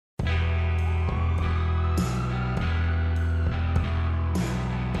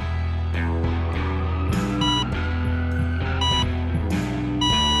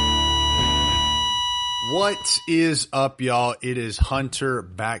What is up, y'all? It is Hunter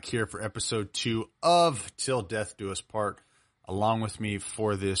back here for episode 2 of Till Death Do Us Part. Along with me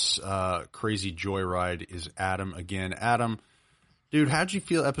for this crazy joyride is Adam again. Adam, dude, how'd you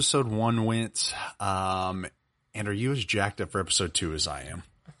feel episode 1 went? And are you as jacked up for episode 2 as I am?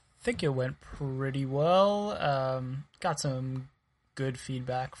 I think it went pretty well. Got some good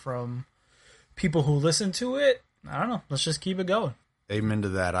feedback from people who listened to it. I don't know. Let's just keep it going. Amen to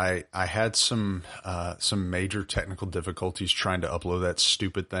that. I had some major technical difficulties trying to upload that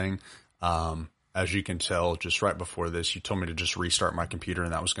stupid thing. As you can tell, just right before this, you told me to just restart my computer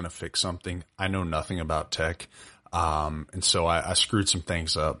and that was going to fix something. I know nothing about tech. And so I screwed some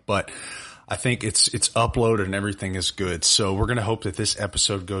things up, but I think it's uploaded and everything is good. So we're going to hope that this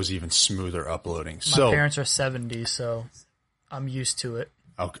episode goes even smoother uploading. My parents are 70, so I'm used to it.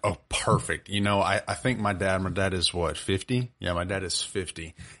 Oh, perfect. You know, I think my dad is what, 50? Yeah, my dad is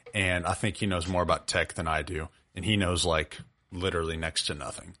 50. And I think he knows more about tech than I do. And he knows like literally next to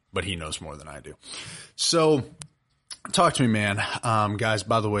nothing, but he knows more than I do. So talk to me, man. Guys,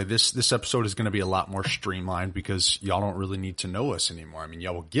 by the way, this episode is going to be a lot more streamlined because y'all don't really need to know us anymore. I mean,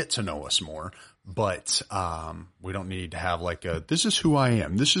 y'all will get to know us more, but, we don't need to have like this is who I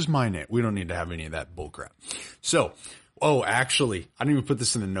am. This is my name. We don't need to have any of that bullcrap. So, oh, actually, I didn't even put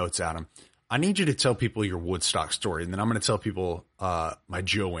this in the notes, Adam. I need you to tell people your Woodstock story, and then I'm going to tell people my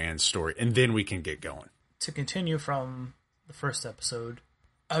Joann story, and then we can get going. To continue from the first episode,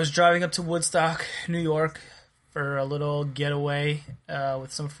 I was driving up to Woodstock, New York, for a little getaway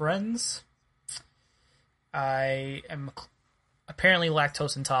with some friends. I am apparently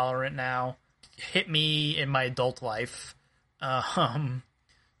lactose intolerant now. Hit me in my adult life.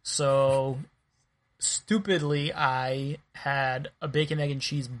 So stupidly, I had a bacon, egg, and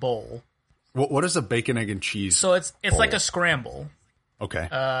cheese bowl. What is a bacon, egg, and cheese So it's bowl? like a scramble. Okay.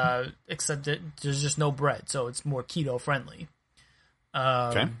 Except that there's just no bread, so it's more keto friendly.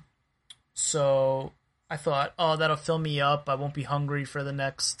 Okay. So I thought, oh, that'll fill me up. I won't be hungry for the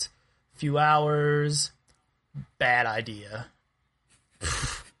next few hours. Bad idea.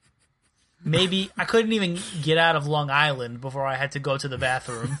 Maybe I couldn't even get out of Long Island before I had to go to the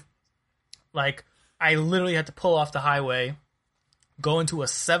bathroom. Like, I literally had to pull off the highway, go into a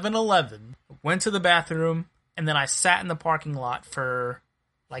 7-Eleven, went to the bathroom, and then I sat in the parking lot for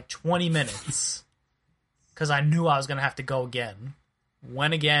like 20 minutes because I knew I was going to have to go again.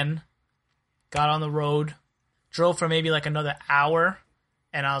 Went again, got on the road, drove for maybe like another hour,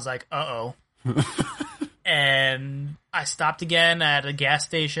 and I was like, uh-oh. And I stopped again at a gas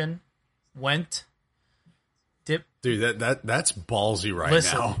station, went, dipped. Dude, that's ballsy right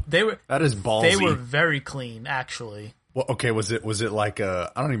Listen, now. That is ballsy. They were very clean, actually. Well, okay, was it like I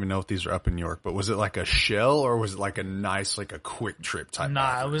don't even know if these are up in New York, but was it like a Shell or was it like a nice, like a quick trip type? Nah,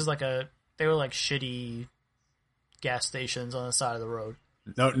 bathroom? it was like they were like shitty gas stations on the side of the road.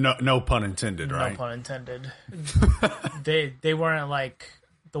 No pun intended, right? No pun intended. They weren't like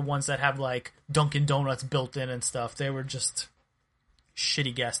the ones that have like Dunkin' Donuts built in and stuff. They were just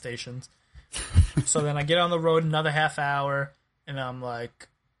shitty gas stations. So then I get on the road another half hour, and I'm like,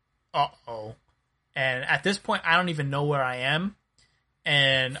 uh-oh. And at this point, I don't even know where I am.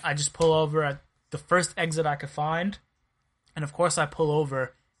 And I just pull over at the first exit I could find. And of course I pull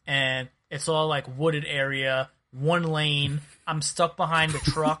over, and it's all like wooded area, one lane. I'm stuck behind a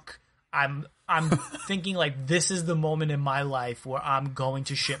truck. I'm thinking like this is the moment in my life where I'm going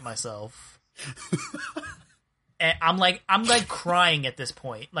to shit myself. And I'm like crying at this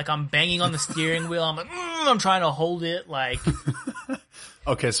point. Like I'm banging on the steering wheel. I'm like, I'm trying to hold it. Like,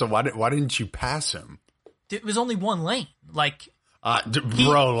 okay, so why didn't you pass him? It was only one lane. Like,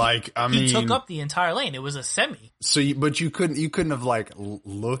 bro, like I mean, he took up the entire lane. It was a semi. So, but you couldn't have like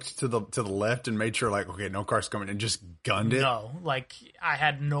looked to the left and made sure like, okay, no car's coming, and just gunned it. No, like I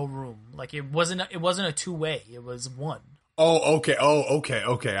had no room. Like it wasn't a 2-way. It was one. Oh, okay. I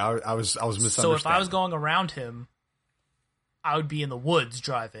was misunderstanding. So if I was going around him, I would be in the woods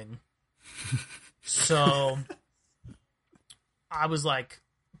driving. So I was like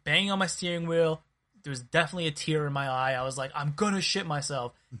banging on my steering wheel. There was definitely a tear in my eye. I was like, I'm going to shit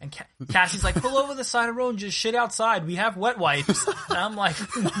myself. And Cassie's like, pull over the side of the road and just shit outside. We have wet wipes. And I'm like,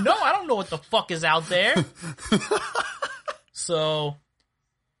 no, I don't know what the fuck is out there. So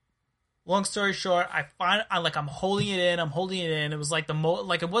long story short, I'm holding it in. It was like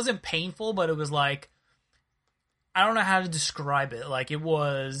it wasn't painful, but it was like, I don't know how to describe it. Like it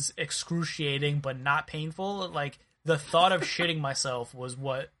was excruciating, but not painful. Like the thought of shitting myself was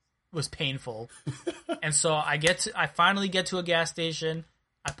what was painful. And so I finally get to a gas station.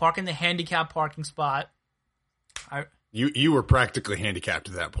 I park in the handicapped parking spot. You were practically handicapped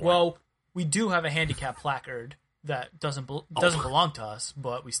at that point. Well, we do have a handicap placard that doesn't belong to us,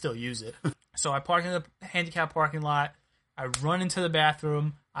 but we still use it. So I park in the handicap parking lot. I run into the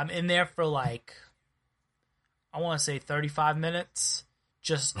bathroom. I'm in there for like, I want to say 35 minutes.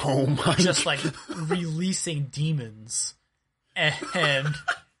 Just like releasing demons. And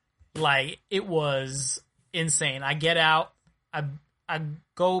like, it was insane. I get out. I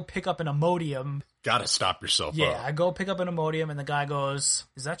go pick up an Imodium. Gotta stop yourself. Yeah, I go pick up an Imodium, and the guy goes,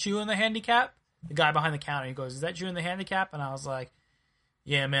 "Is that you in the handicap?" The guy behind the counter, he goes, "Is that you in the handicap?" And I was like,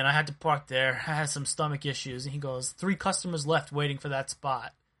 "Yeah, man, I had to park there. I had some stomach issues." And he goes, 3 customers left waiting for that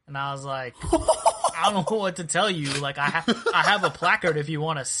spot. And I was like, I don't know what to tell you. Like, I have a placard if you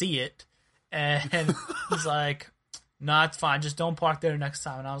want to see it. And he's like, "Nah, it's fine. Just don't park there next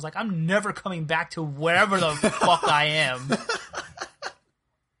time." And I was like, I'm never coming back to wherever the fuck I am.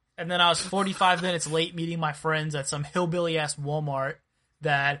 And then I was 45 minutes late meeting my friends at some hillbilly-ass Walmart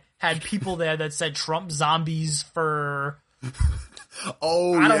that had people there that said Trump zombies for... I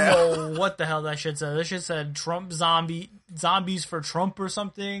don't know what the hell that shit said. That shit said Trump zombies for Trump or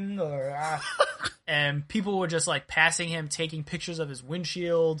something. And people were just like passing him, taking pictures of his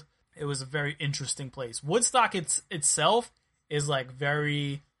windshield. It was a very interesting place. Woodstock itself is like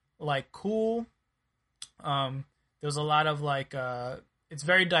very like cool. There's a lot of like it's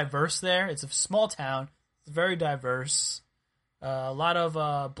very diverse there. It's a small town. It's very diverse. A lot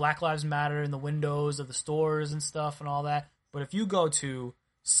of Black Lives Matter in the windows of the stores and stuff and all that. But if you go to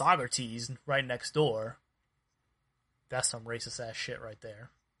Saugerties right next door, that's some racist ass shit right there.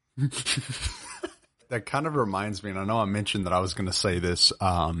 That kind of reminds me, and I know I mentioned that I was going to say this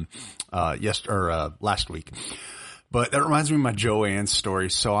last week, but that reminds me of my Joann story.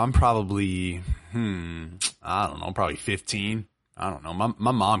 So I'm probably, I don't know, probably 15. I don't know.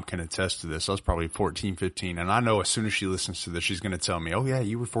 My mom can attest to this. I was probably 14, 15. And I know as soon as she listens to this, she's going to tell me, "Oh yeah,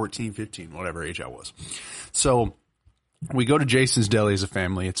 you were 14, 15, whatever age I was." So we go to Jason's Deli as a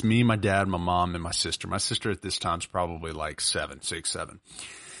family. It's me, my dad, my mom, and my sister. My sister at this time is probably like 6, 7.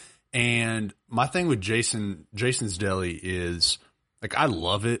 And my thing with Jason's Deli is like, I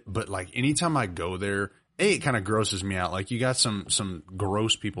love it, but like anytime I go there, A, it kind of grosses me out. Like you got some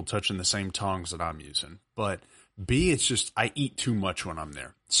gross people touching the same tongs that I'm using, but B, it's just, I eat too much when I'm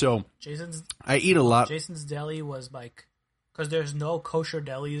there. So I eat a lot. Jason's Deli was like, because there's no kosher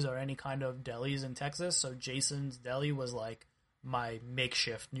delis or any kind of delis in Texas, so Jason's Deli was like my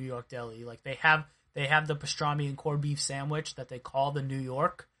makeshift New York deli. Like they have the pastrami and corned beef sandwich that they call the New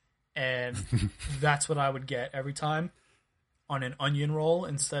York, and that's what I would get every time on an onion roll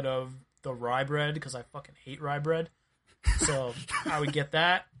instead of the rye bread, because I fucking hate rye bread. So I would get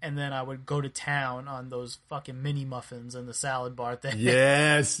that, and then I would go to town on those fucking mini muffins and the salad bar thing.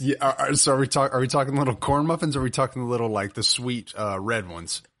 Yes. Yeah. So are we talking little corn muffins, or are we talking the little, like the sweet, red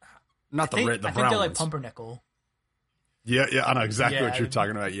ones? Not the red, the brown ones. I think they're like pumpernickel. Yeah. I know exactly what you're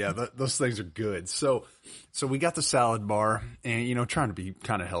talking about. Yeah. Those things are good. So we got the salad bar and, you know, trying to be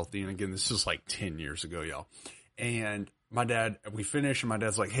kind of healthy. And again, this is like 10 years ago, y'all. And my dad, we finished and my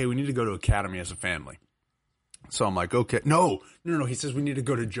dad's like, "Hey, we need to go to Academy as a family." So I'm like, okay, no. He says we need to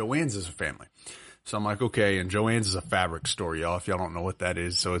go to Joann's as a family. So I'm like, okay. And Joann's is a fabric store, y'all, if y'all don't know what that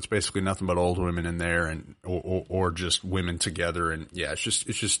is. So it's basically nothing but old women in there and, or just women together. And yeah, it's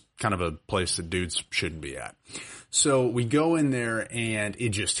just kind of a place that dudes shouldn't be at. So we go in there and it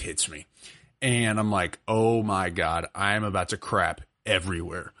just hits me. And I'm like, oh my God, I am about to crap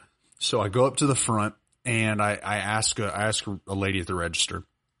everywhere. So I go up to the front and I ask a lady at the register.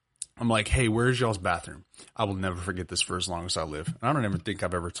 I'm like, "Hey, where's y'all's bathroom?" I will never forget this for as long as I live. And I don't ever think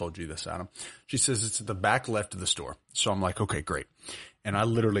I've ever told you this, Adam. She says it's at the back left of the store. So I'm like, okay, great. And I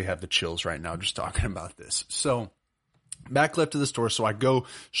literally have the chills right now just talking about this. So back left of the store. So I go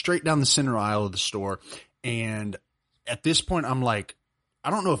straight down the center aisle of the store. And at this point, I'm like, I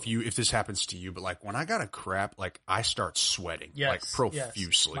don't know if this happens to you, but like when I got a crap, like I start sweating like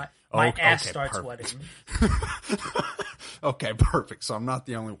profusely. Yes. My ass starts sweating. Okay, perfect. So I'm not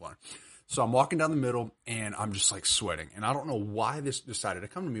the only one. So I'm walking down the middle and I'm just like sweating. And I don't know why this decided to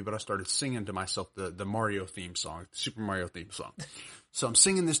come to me, but I started singing to myself the Mario theme song, the Super Mario theme song. So I'm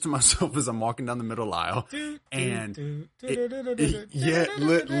singing this to myself as I'm walking down the middle aisle. And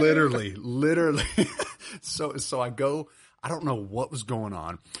literally. So I go, I don't know what was going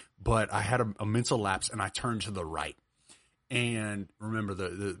on, but I had a mental lapse and I turned to the right. And remember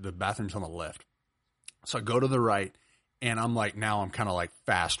the bathroom's on the left. So I go to the right. And I'm like, now I'm kind of like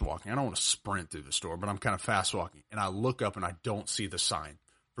fast walking. I don't want to sprint through the store, but I'm kind of fast walking. And I look up and I don't see the sign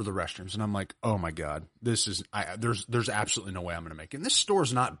for the restrooms. And I'm like, oh my God, there's absolutely no way I'm going to make it. And this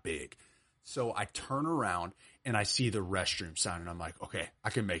store's not big. So I turn around and I see the restroom sign, and I'm like, okay, I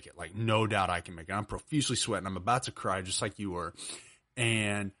can make it. Like, no doubt I can make it. I'm profusely sweating. I'm about to cry just like you were.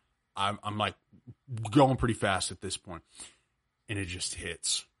 And I'm like going pretty fast at this point, and it just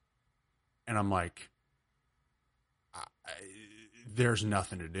hits. And I'm like, there's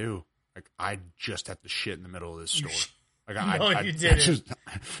nothing to do. Like, I just have to shit in the middle of this store. Like, you didn't.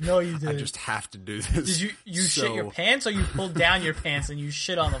 No, you didn't. I just have to do this. Did you shit your pants, or you pulled down your pants and you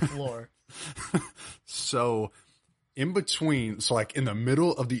shit on the floor? So in between, so like in the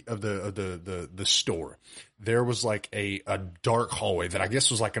middle of the store, there was like a dark hallway that I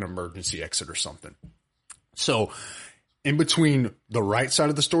guess was like an emergency exit or something. So in between the right side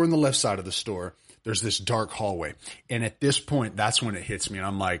of the store and the left side of the store, there's this dark hallway. And at this point, that's when it hits me. And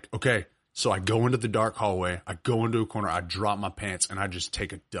I'm like, okay. So I go into the dark hallway, I go into a corner, I drop my pants, and I just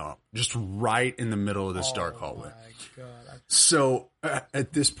take a dump. Just right in the middle of this dark hallway. My God. So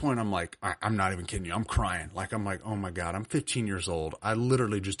at this point, I'm like, I'm not even kidding you. I'm crying. Like, I'm like, oh my God, I'm 15 years old. I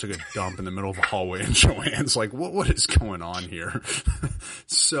literally just took a dump in the middle of a hallway in Joann's. Like, what is going on here?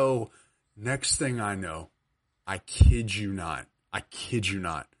 So next thing I know, I kid you not,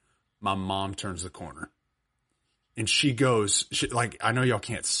 my mom turns the corner. And she goes, like, I know y'all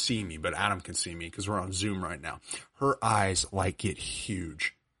can't see me, but Adam can see me because we're on Zoom right now. Her eyes, like, get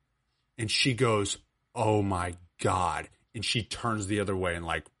huge. And she goes, oh, my God. And she turns the other way and,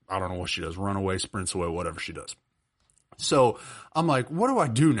 like, I don't know what she does. Run away, sprints away, whatever she does. So I'm like, what do I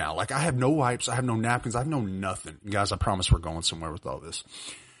do now? Like, I have no wipes. I have no napkins. I have no nothing. Guys, I promise we're going somewhere with all this.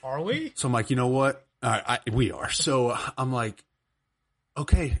 Are we? So I'm like, you know what? We are. So I'm like,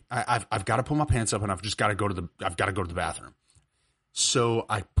 okay, I've got to pull my pants up, and I've got to go to the bathroom. So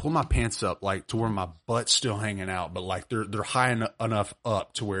I pull my pants up, like, to where my butt's still hanging out, but like they're high enough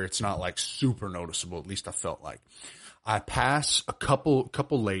up to where it's not like super noticeable. At least I felt like. I pass a couple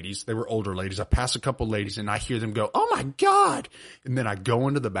ladies. They were older ladies. I pass a couple ladies, and I hear them go, "Oh my God!" And then I go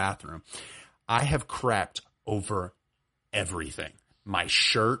into the bathroom. I have crapped over everything: my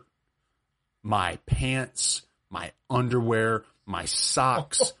shirt, my pants, my underwear, my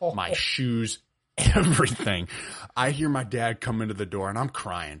socks, my shoes, everything. I hear my dad come into the door, and I'm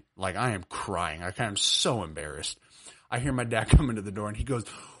crying. Like, I am crying. Like, I am so embarrassed. I hear my dad come into the door, and he goes,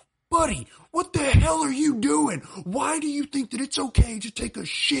 "Buddy, what the hell are you doing? Why do you think that it's okay to take a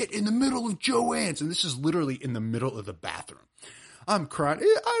shit in the middle of Joann's?" And this is literally in the middle of the bathroom. I'm crying.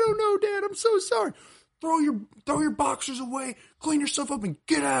 "I don't know, Dad. I'm so sorry. Throw your boxers away, clean yourself up, and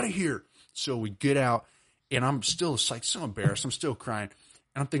get out of here." So we get out. And I'm still like so embarrassed. I'm still crying.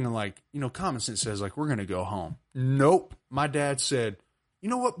 And I'm thinking, like, common sense says, like, we're going to go home. Nope. My dad said, "You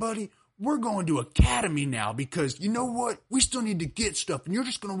know what, buddy? We're going to Academy now because you know what? We still need to get stuff. And you're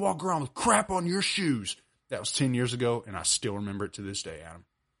just going to walk around with crap on your shoes." That was 10 years ago. And I still remember it to this day, Adam.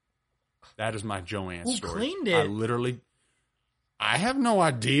 That is my Joann story. Who cleaned it? I have no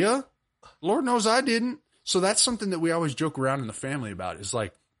idea. Lord knows I didn't. So that's something that we always joke around in the family about is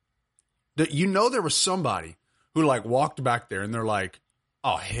like, that there was somebody who like walked back there and they're like,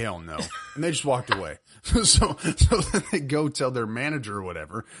 "Oh, hell no." And they just walked away. So then they go tell their manager or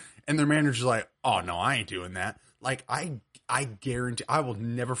whatever. And their manager's like, "Oh no, I ain't doing that." Like I guarantee I will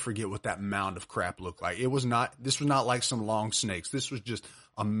never forget what that mound of crap looked like. This was not like some long snakes. This was just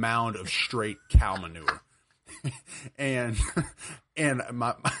a mound of straight cow manure. and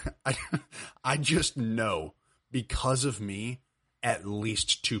I just know because of me, at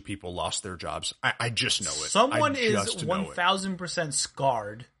least 2 people lost their jobs. I just know it. Someone is 1,000%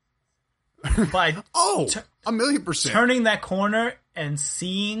 scarred by 1,000,000%. turning that corner and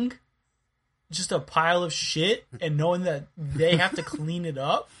seeing just a pile of shit and knowing that they have to clean it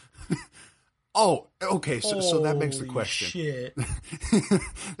up. Oh, okay. So that begs the question. Shit.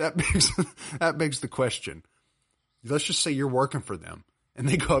 that begs the question. Let's just say you're working for them, and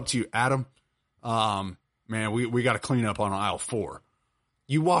they go up to you, "Adam, man, we got to clean up on aisle 4.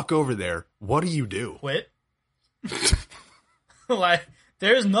 You walk over there. What do? Quit. Like,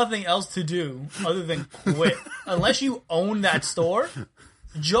 there's nothing else to do other than quit. Unless you own that store.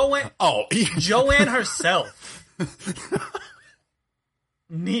 Joann herself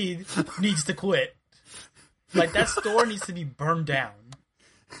needs to quit. Like, that store needs to be burned down.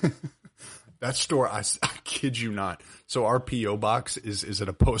 That store, I kid you not. So our P.O. box is at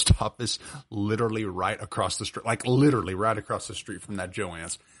a post office literally right across the street, like literally right across the street from that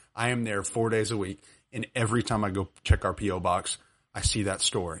Joann's. I am there 4 days a week, and every time I go check our P.O. box, I see that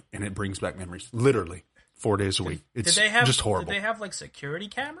store, and it brings back memories. Literally 4 days a week. It's just horrible. Did they have, like, security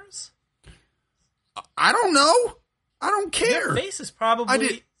cameras? I don't know. I don't care. Their face is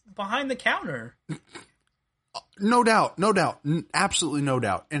probably behind the counter. No doubt. Absolutely no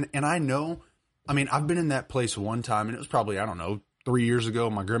doubt. And I know I mean, I've been in that place one time, and it was probably, I don't know, 3 years ago.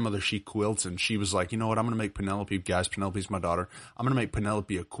 My grandmother, she quilts, and she was like, you know what, I'm going to make Penelope, guys, Penelope's my daughter, I'm going to make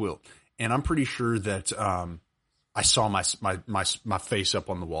Penelope a quilt. And I'm pretty sure that I saw my face up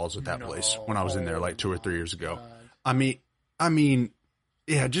on the walls at that place when I was in there like 2 or 3 years ago. God. I mean,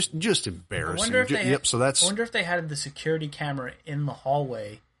 yeah, just embarrassing. So that's. I wonder if they had the security camera in the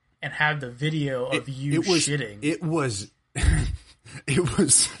hallway and had the video of you shitting. It was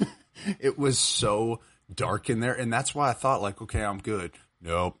it was so dark in there, and that's why I thought like, okay, I'm good.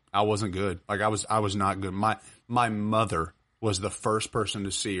 Nope, I wasn't good. Like I was not good. My mother was the first person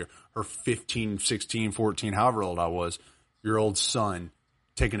to see her 15, 16, 14, however old I was, your old son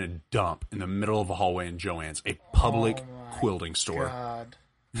taking a dump in the middle of a hallway in Joann's, a public quilting store. God.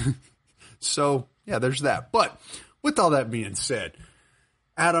 So, yeah, there's that. But with all that being said,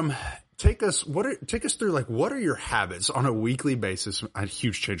 Adam, take us through, like, what are your habits on a weekly basis? A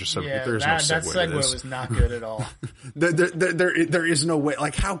huge change of subject. Yeah, There is no segue that segue to this. was not good at all. There is no way.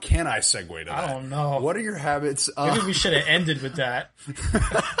 Like, how can I segue to that? I don't know. What are your habits? Maybe we should have ended with that.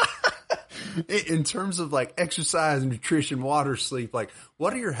 In terms of like exercise, nutrition, water, sleep, like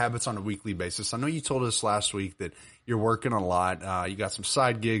what are your habits on a weekly basis? I know you told us last week that you're working a lot. You got some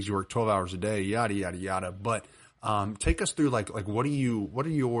side gigs. You work 12 hours a day, yada, yada, yada. But, take us through like what are your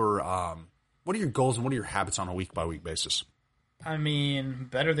goals and what are your habits on a week by week basis? I mean,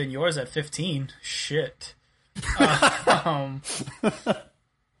 better than yours at 15. Shit.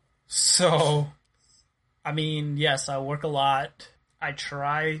 So, I mean, yes, I work a lot. I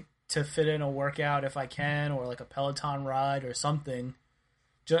try to fit in a workout if I can, or like a Peloton ride or something,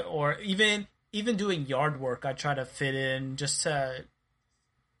 or even doing yard work. I try to fit in just to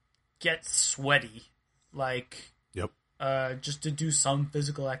get sweaty, like Yep. Just to do some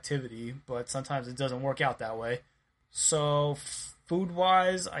physical activity. But sometimes it doesn't work out that way. So food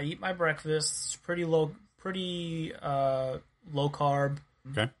wise, I eat my breakfast. It's pretty low carb.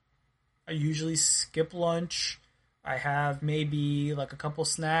 Okay. I usually skip lunch. I have maybe like a couple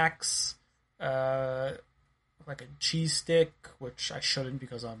snacks, like a cheese stick, which I shouldn't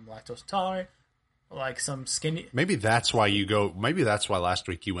because I'm lactose intolerant. Like some skinny. Maybe that's why last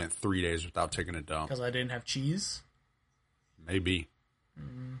week you went 3 days without taking a dump. Because I didn't have cheese. Maybe.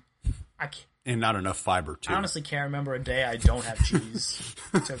 I can't. And not enough fiber too. I honestly can't remember a day I don't have cheese.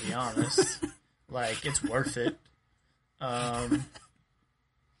 To be honest, like it's worth it.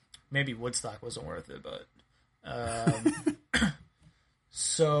 Maybe Woodstock wasn't worth it, but.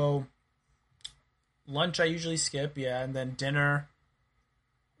 So lunch I usually skip, and then dinner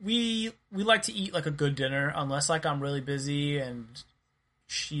we like to eat like a good dinner, unless like I'm really busy and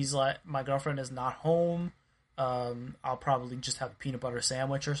she's like, my girlfriend is not home. I'll probably just have a peanut butter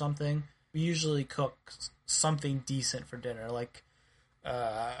sandwich or something. We usually cook something decent for dinner. Like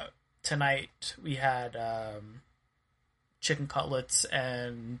tonight we had chicken cutlets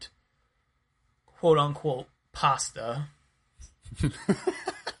and quote unquote pasta.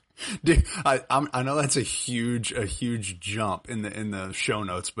 Dude, I know that's a huge jump in the show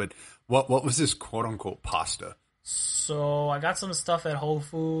notes, but what was this quote unquote pasta? So I got some stuff at Whole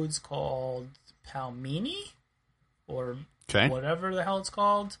Foods called palmini, or whatever the hell it's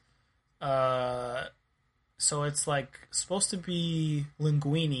called. So it's like supposed to be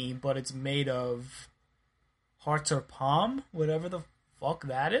linguine, but it's made of hearts or palm, whatever the fuck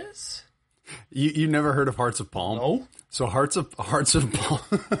that is. You never heard of hearts of palm? No. So hearts of palm,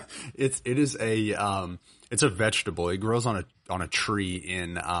 it's a vegetable. It grows on a tree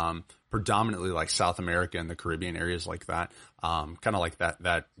in predominantly like South America and the Caribbean areas like that. Kind of like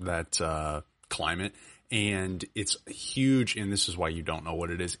that climate. And it's huge, and this is why you don't know what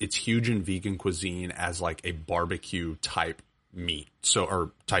it is. It's huge in vegan cuisine as like a barbecue type meat.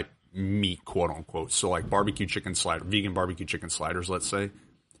 Or type meat, quote unquote. So like barbecue chicken slider, vegan barbecue chicken sliders, let's say.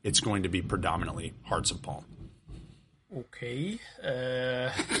 It's going to be predominantly hearts of palm. Okay.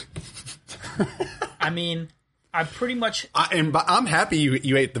 I mean, I pretty much... I'm happy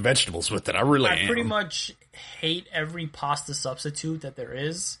you ate the vegetables with it. I really am. I pretty much hate every pasta substitute that there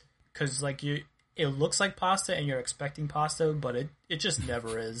is. Because, like, it looks like pasta and you're expecting pasta, but it just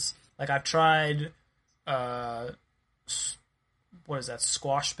never is. Like, I've tried... what is that?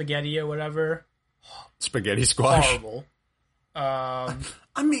 Squash spaghetti or whatever. Spaghetti squash? Horrible.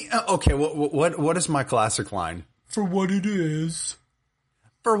 I mean, okay, what is my classic line? For what it is.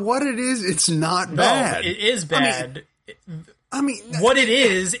 For what it is, it's not bad. No, it is bad. I mean what it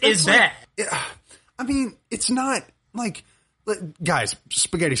is bad. I mean, it's not like, guys,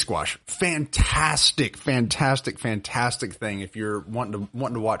 spaghetti squash, fantastic thing. If you're wanting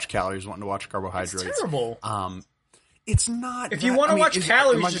to watch calories, wanting to watch carbohydrates. It's terrible. It's not. If you want to watch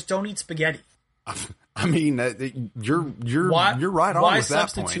calories, just don't eat spaghetti. I mean, you're right on why with that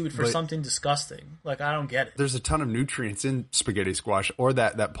substitute point, for something disgusting? Like, I don't get it. There's a ton of nutrients in spaghetti squash or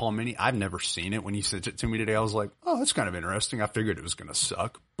that palmini. I've never seen it. When you sent it to me today, I was like, oh, that's kind of interesting. I figured it was going to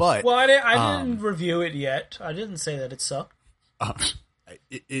suck, but well, I didn't review it yet. I didn't say that it sucked.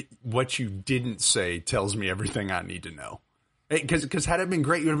 What you didn't say tells me everything I need to know. Because had it been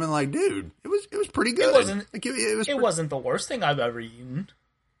great, you'd have been like, dude, it was pretty good. It wasn't the worst thing I've ever eaten.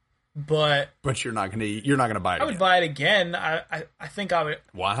 But you're not gonna buy it. I would buy it again. I think I would.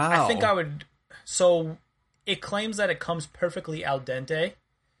 Wow. I think I would. So it claims that it comes perfectly al dente.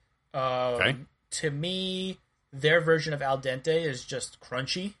 Okay. To me, their version of al dente is just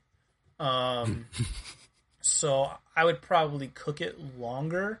crunchy. So I would probably cook it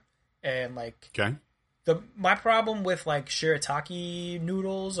longer and like. Okay. My problem with like shirataki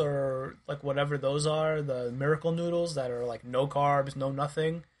noodles or like whatever those are, the miracle noodles that are like no carbs, no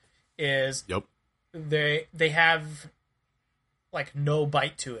nothing. Is they have like no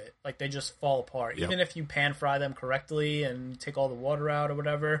bite to it, like they just fall apart. Even if you pan fry them correctly and take all the water out or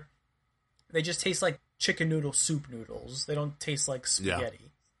whatever, they just taste like chicken noodle soup noodles. They don't taste like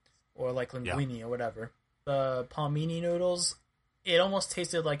spaghetti or like linguine or whatever. The palmini noodles, it almost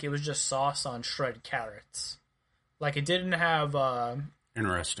tasted like it was just sauce on shredded carrots. Like it didn't have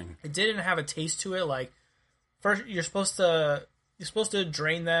interesting. It didn't have a taste to it. Like first you're supposed to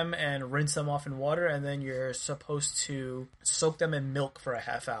drain them and rinse them off in water, and then you're supposed to soak them in milk for a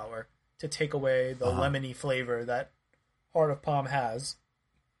half hour to take away the lemony flavor that Heart of Palm has.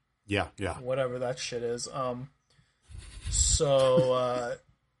 Yeah. Whatever that shit is. So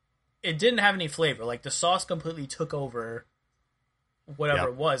it didn't have any flavor. Like the sauce completely took over whatever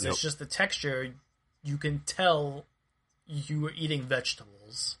it was. It's just the texture. You can tell you were eating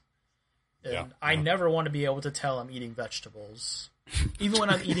vegetables. And I never want to be able to tell I'm eating vegetables. Even when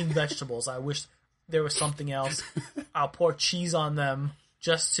I'm eating vegetables, I wish there was something else. I'll pour cheese on them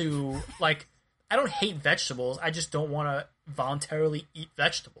just to, like, I don't hate vegetables. I just don't want to voluntarily eat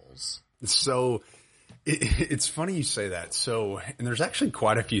vegetables. So it's funny you say that. So, and there's actually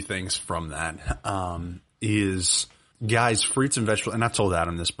quite a few things from that. Guys, fruits and vegetables, and I told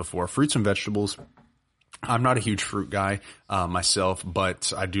Adam this before, fruits and vegetables, I'm not a huge fruit guy myself,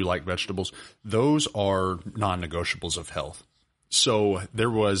 but I do like vegetables. Those are non-negotiables of health. So there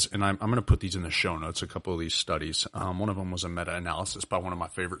was, and I'm going to put these in the show notes, a couple of these studies. One of them was a meta-analysis by one of my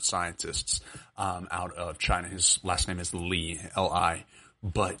favorite scientists out of China. His last name is Li, L-I.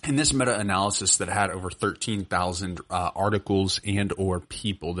 But in this meta-analysis that had over 13,000 articles and or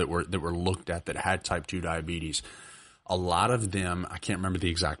people that were looked at that had type 2 diabetes, a lot of them, I can't remember the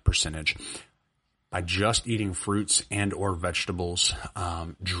exact percentage, by just eating fruits and or vegetables,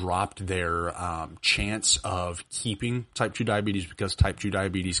 dropped their chance of keeping type 2 diabetes, because type 2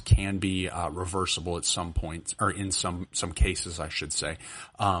 diabetes can be reversible at some point, or in some cases, I should say.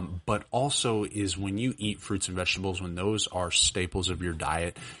 But also is when you eat fruits and vegetables, when those are staples of your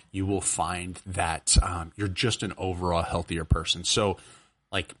diet, you will find that you're just an overall healthier person. So,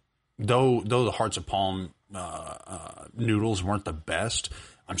 like, though the Hearts of Palm noodles weren't the best,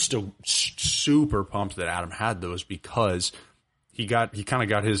 I'm still super pumped that Adam had those, because he kind of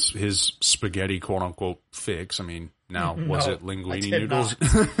got his spaghetti quote unquote fix. I mean, now was it linguine noodles?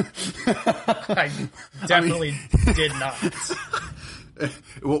 I definitely did not.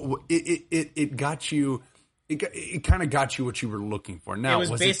 Well, it got you. It kind of got you what you were looking for. Now it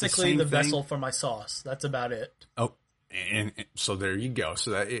was basically the vessel for my sauce. That's about it. Oh, and so there you go.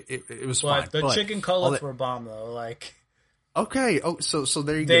 So that it was but fine. The chicken cutlets were bomb though. Like. Okay. Oh, so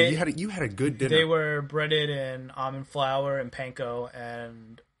there you go. You had a good dinner. They were breaded in almond flour and panko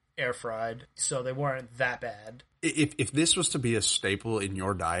and air fried, so they weren't that bad. If this was to be a staple in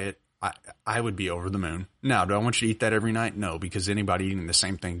your diet, I would be over the moon. Now, do I want you to eat that every night? No, because anybody eating the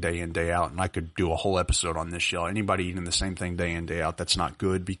same thing day in, day out, and I could do a whole episode on this show, anybody eating the same thing day in, day out, that's not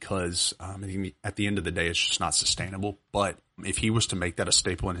good, because at the end of the day, it's just not sustainable. But if he was to make that a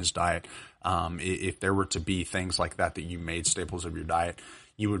staple in his diet, if there were to be things like that you made staples of your diet,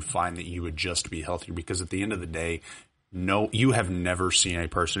 you would find that you would just be healthier, because at the end of the day, no, you have never seen a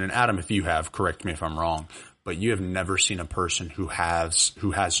person, and Adam, if you have, correct me if I'm wrong, but you have never seen a person who has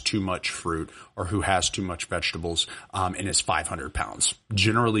too much fruit or who has too much vegetables, and is 500 pounds.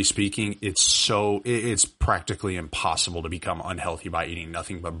 Generally speaking, it's practically impossible to become unhealthy by eating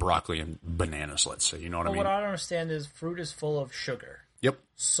nothing but broccoli and bananas, let's say. You know what I mean? What I don't understand is fruit is full of sugar. Yep.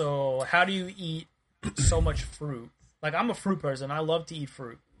 So how do you eat so much fruit? Like, I'm a fruit person. I love to eat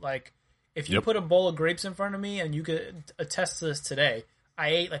fruit. Like, if you put a bowl of grapes in front of me, and you could attest to this today, I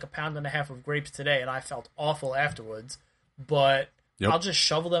ate like 1.5 pounds of grapes today, and I felt awful afterwards. But I'll just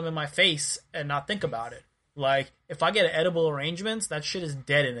shovel them in my face and not think about it. Like, if I get edible arrangements, that shit is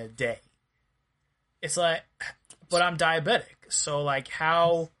dead in a day. It's like, but I'm diabetic, so like,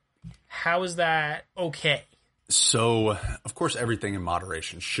 how is that okay? So, of course, everything in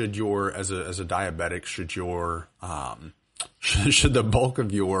moderation. Should your, as a diabetic, should your, should the bulk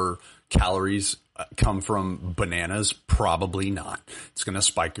of your calories come from bananas? Probably not. It's going to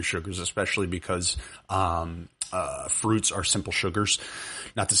spike your sugars, especially because, fruits are simple sugars.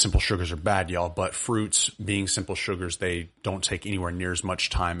 Not that simple sugars are bad, y'all, but fruits being simple sugars, they don't take anywhere near as much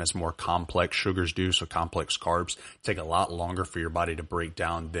time as more complex sugars do. So complex carbs take a lot longer for your body to break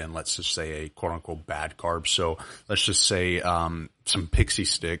down than, let's just say, a quote unquote bad carb. So let's just say, some pixie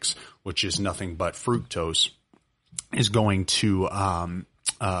sticks, which is nothing but fructose, is going to, or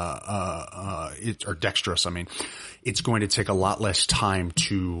dextrose, I mean, it's going to take a lot less time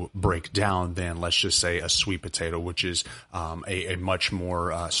to break down than, let's just say, a sweet potato, which is a much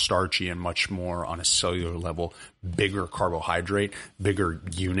more starchy and much more on a cellular level, bigger carbohydrate, bigger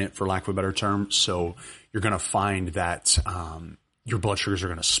unit, for lack of a better term. So you're going to find that your blood sugars are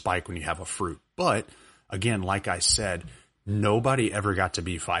going to spike when you have a fruit. But again, like I said, nobody ever got to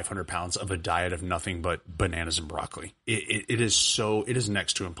be 500 pounds of a diet of nothing but bananas and broccoli. It is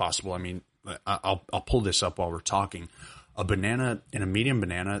next to impossible. I mean, I'll pull this up while we're talking. A banana, in a medium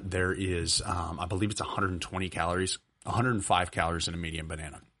banana, there is, I believe it's 120 calories, 105 calories in a medium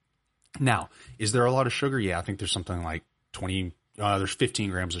banana. Now, is there a lot of sugar? Yeah, I think there's something like there's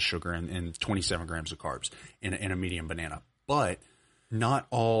 15 grams of sugar and 27 grams of carbs in a medium banana. But not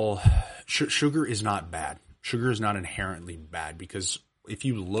all, sugar is not bad. Sugar is not inherently bad, because if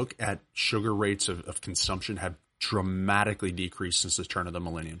you look at sugar rates of consumption have dramatically decreased since the turn of the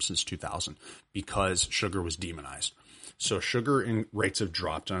millennium, since 2000, because sugar was demonized. So sugar rates have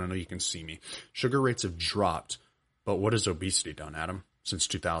dropped. I don't know, you can see me. Sugar rates have dropped, but what has obesity done, Adam, since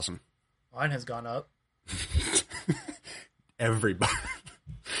 2000? Mine has gone up. Everybody.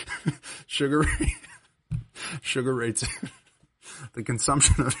 Sugar rates. The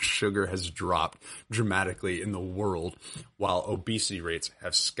consumption of sugar has dropped dramatically in the world, while obesity rates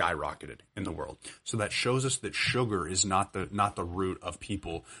have skyrocketed in the world. So that shows us that sugar is not the root of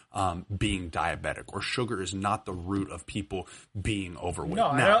people being diabetic, or sugar is not the root of people being overweight.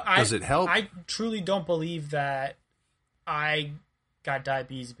 No, now, does it help? I truly don't believe that I got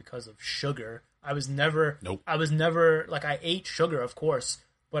diabetes because of sugar. I was never. Nope. I was never, like, I ate sugar, of course,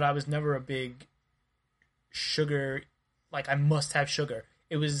 but I was never a big sugar. Like, I must have sugar.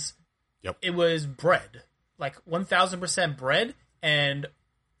 It was bread, like 1,000% bread and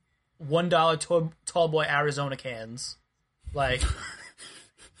 $1 tall boy Arizona cans. Like,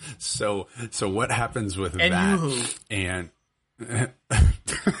 so what happens with and that? Yoo-hoo. And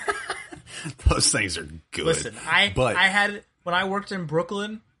those things are good. Listen, I had, when I worked in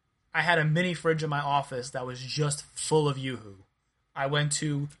Brooklyn, I had a mini fridge in my office that was just full of Yoo-hoo. I went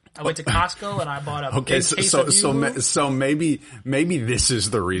to Costco and I bought a big case of Yoo-hoo. So maybe this is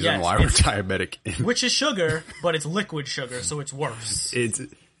the reason why we're diabetic. Which is sugar, but it's liquid sugar, so it's worse. It's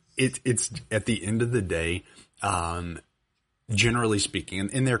at the end of the day, generally speaking,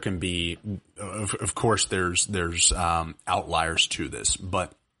 and there can be, of course, there's outliers to this,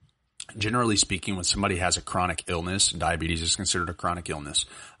 but generally speaking, when somebody has a chronic illness, diabetes is considered a chronic illness.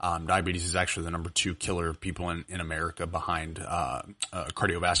 Diabetes is actually the number 2 killer of people in America, behind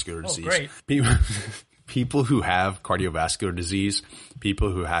cardiovascular disease. Great. People who have cardiovascular disease,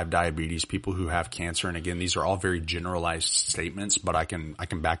 people who have diabetes, people who have cancer, and again, these are all very generalized statements, but I can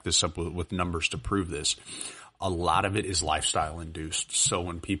back this up with numbers to prove this. A lot of it is lifestyle induced. So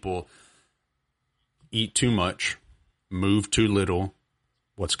when people eat too much, move too little,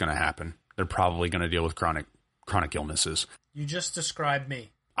 what's going to happen? They're probably going to deal with chronic illnesses. You just described me.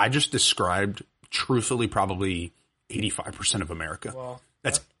 I just described, truthfully, probably 85% of America. Well,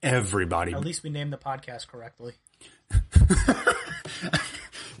 that's everybody. At least we named the podcast correctly.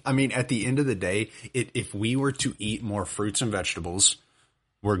 I mean, at the end of the day, if we were to eat more fruits and vegetables,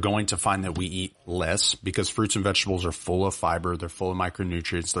 we're going to find that we eat less, because fruits and vegetables are full of fiber, they're full of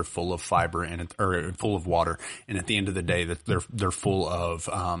micronutrients, they're full of fiber or full of water, and at the end of the day, that they're full of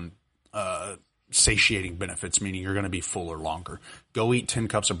satiating benefits, meaning you're going to be fuller longer. Go eat 10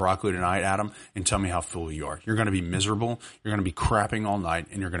 cups of broccoli tonight, Adam, and tell me how full you are. You're going to be miserable, you're going to be crapping all night,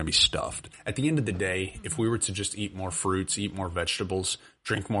 and you're going to be stuffed. At the end of the day, if we were to just eat more fruits, eat more vegetables,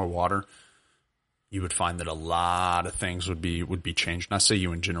 drink more water, you would find that a lot of things would be changed. And I say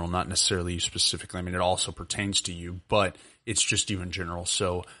you in general, not necessarily you specifically. I mean, it also pertains to you, but it's just you in general.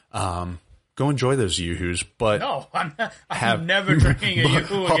 So, go enjoy those Yoo-hoos, but no, I'm never drinking a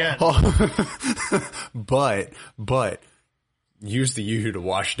Yoo-hoo again. But use the yoo-hoo to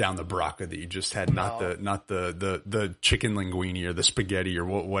wash down the braca that you just had, not the chicken linguine or the spaghetti or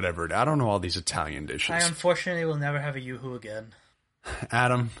whatever. I don't know all these Italian dishes. I unfortunately will never have a yoo-hoo again.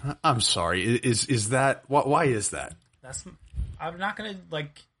 Adam, I'm sorry. Is that why is that? I'm not gonna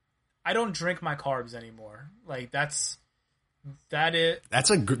I don't drink my carbs anymore. That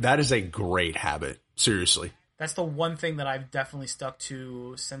is a great habit. Seriously. That's the one thing that I've definitely stuck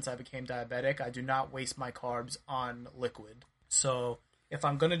to since I became diabetic. I do not waste my carbs on liquid. So if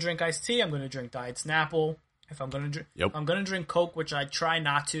I'm gonna drink iced tea, I'm gonna drink Diet Snapple. If I'm gonna drink Coke, which I try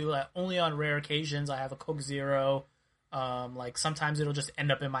not to, only on rare occasions. I have a Coke Zero. Sometimes it'll just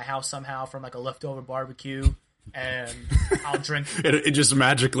end up in my house somehow from a leftover barbecue, and I'll drink. It just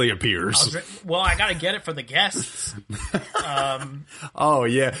magically appears. I gotta get it for the guests. Oh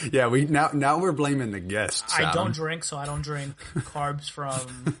yeah. We now we're blaming the guests. I don't drink, so I don't drink carbs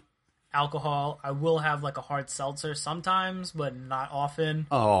from alcohol. I will have a hard seltzer sometimes, but not often.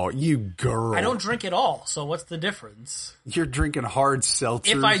 Oh, you girl! I don't drink at all. So what's the difference? You're drinking hard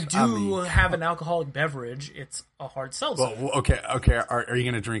seltzers. If I do have an alcoholic beverage, it's a hard seltzer. Well, okay. Are you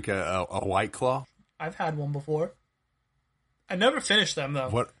gonna drink a White Claw? I've had one before. I never finish them though.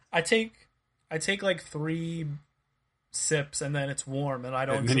 What? I take 3 sips and then it's warm and I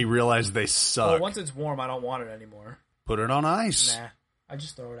don't. And then you realize they suck. Well, once it's warm, I don't want it anymore. Put it on ice. Nah, I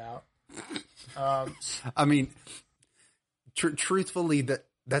just throw it out. I mean, truthfully,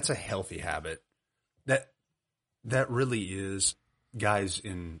 that's a healthy habit. That really is, guys.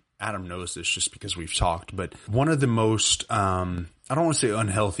 And Adam knows this just because we've talked. But one of the most, I don't want to say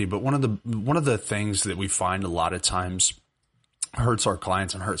unhealthy, but one of the things that we find a lot of times hurts our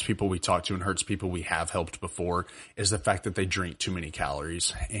clients and hurts people we talk to and hurts people we have helped before is the fact that they drink too many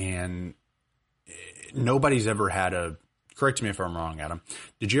calories. And nobody's ever had correct me if I'm wrong, Adam.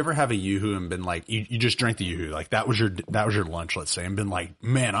 Did you ever have a yoo-hoo and been you just drank the yoo-hoo, that was your lunch, let's say, and been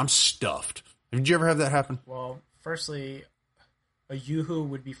man, I'm stuffed. Did you ever have that happen? Well, firstly, a yoo-hoo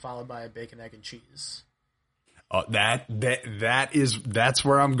would be followed by a bacon, egg, and cheese. That's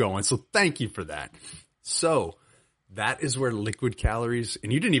where I'm going. So thank you for that. So that is where liquid calories,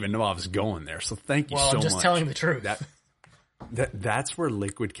 and you didn't even know I was going there. So thank you so much. Well, I'm just telling the truth. That's where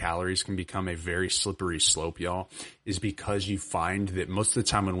liquid calories can become a very slippery slope, y'all, is because you find that most of the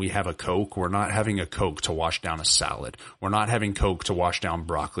time when we have a Coke, we're not having a Coke to wash down a salad. We're not having Coke to wash down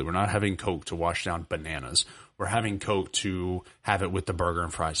broccoli. We're not having Coke to wash down bananas. We're having Coke to have it with the burger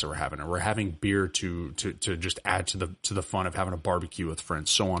and fries that we're having. Or we're having beer to just add to the fun of having a barbecue with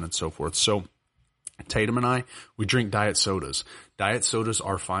friends, so on and so forth. So Tatum and I, we drink diet sodas. Diet sodas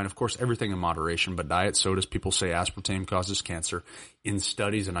are fine. Of course, everything in moderation, but diet sodas, people say aspartame causes cancer. In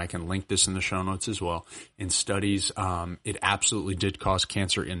studies, and I can link this in the show notes as well, in studies, it absolutely did cause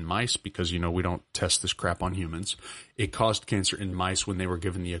cancer in mice because, we don't test this crap on humans. It caused cancer in mice when they were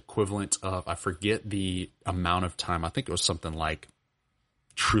given the equivalent of, I forget the amount of time, I think it was something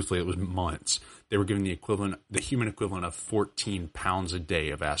truthfully, it was months. They were given the human equivalent of 14 pounds a day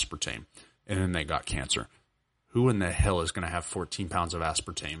of aspartame. And then they got cancer. Who in the hell is going to have 14 pounds of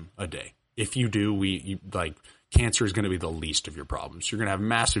aspartame a day? If you do, cancer is going to be the least of your problems. You're going to have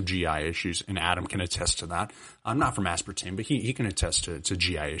massive GI issues, and Adam can attest to that. I'm not from aspartame, but he can attest to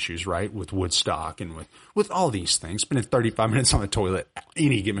GI issues, right? With Woodstock and with all these things. Spending 35 minutes on the toilet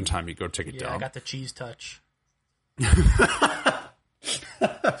any given time you go take a dump. Yeah, I got the cheese touch.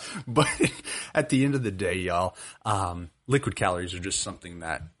 But at the end of the day, y'all, liquid calories are just something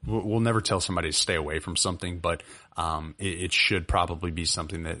that we'll never tell somebody to stay away from something, but it should probably be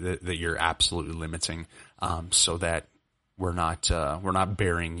something that you're absolutely limiting, so that we're not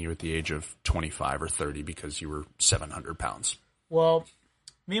burying you at the age of 25 or 30 because you were 700 pounds. Well,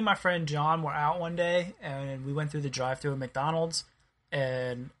 me and my friend John were out one day and we went through the drive-thru at McDonald's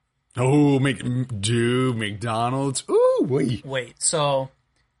and McDonald's. Ooh, wait. So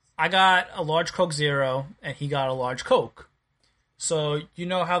I got a large Coke Zero and he got a large Coke. So you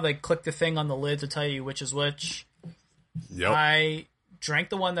know how they click the thing on the lid to tell you which is which? Yep. I drank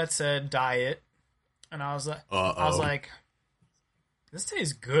the one that said diet and I was like, this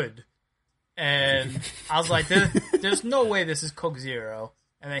tastes good. And I was like, there's no way this is Coke Zero.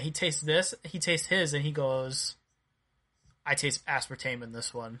 And then he tastes his and he goes, I taste aspartame in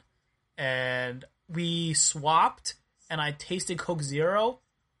this one. And we swapped, and I tasted Coke Zero,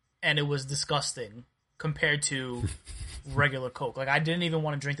 and it was disgusting compared to regular Coke. I didn't even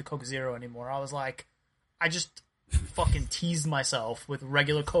want to drink the Coke Zero anymore. I was like, I just fucking teased myself with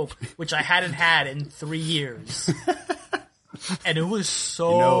regular Coke, which I hadn't had in 3 years. And it was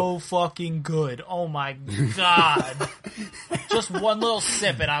so fucking good. Oh my God. Just one little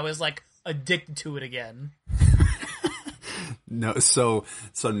sip, and I was addicted to it again. No, so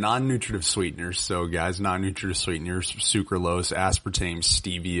non-nutritive sweeteners. So guys, non-nutritive sweeteners, sucralose, aspartame,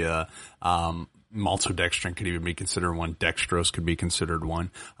 stevia, maltodextrin could even be considered one. Dextrose could be considered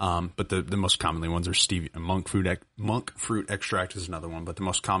one. But the most commonly ones are stevia. Monk fruit extract is another one, but the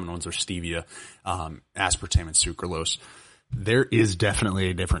most common ones are stevia, aspartame, and sucralose. There is definitely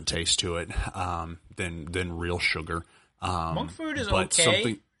a different taste to it, than real sugar. Monk fruit is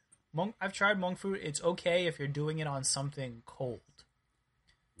okay. I've tried monk fruit. It's okay if you're doing it on something cold.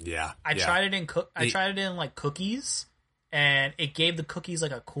 Yeah. I tried it in like cookies, and it gave the cookies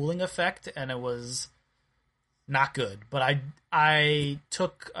like a cooling effect, and it was not good. But I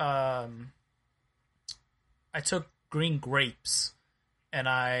took green grapes, and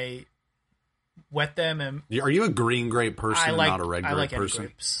I wet them. And are you a green grape person or not a red grape person? Any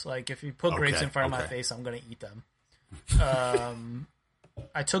grapes. Like if you put grapes in front of my face, I'm gonna eat them.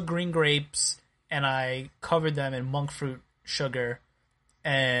 I took green grapes and I covered them in monk fruit sugar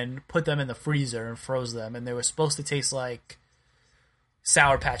and put them in the freezer and froze them, and they were supposed to taste like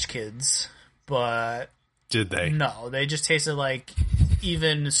Sour Patch Kids, but did they? No, they just tasted like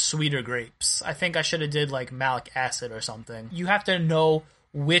even sweeter grapes. I think I should have did like malic acid or something. You have to know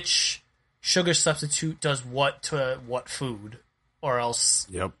which sugar substitute does what to what food, or else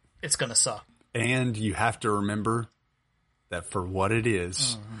it's gonna suck. And you have to remember that for what it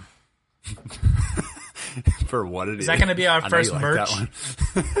is, for what it is. Is that going to be our first merch?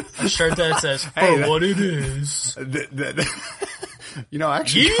 A shirt that says, for what it is. You know, I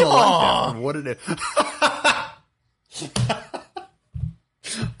actually kind of like that, for what it is.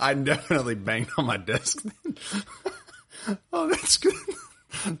 I definitely banged on my desk then. Oh, that's good.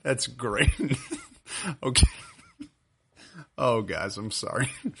 That's great. Okay. Oh, guys, I'm sorry.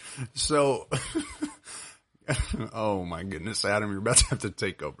 So... Oh my goodness, Adam, you're about to have to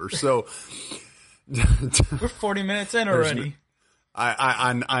take over. So we're 40 minutes in already.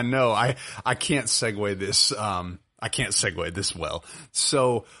 I know. I can't segue this. I can't segue this well.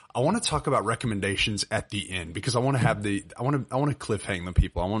 So I want to talk about recommendations at the end because I want to have I want to cliffhang the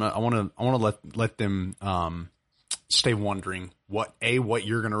people. I want to let them stay wondering what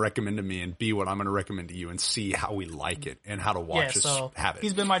you're going to recommend to me, and B, what I'm going to recommend to you, and see how we like it and how to watch us have it.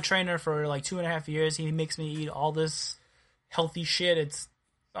 He's been my trainer for like 2.5 years. He makes me eat all this healthy shit. It's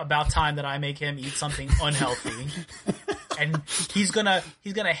about time that I make him eat something unhealthy. And he's gonna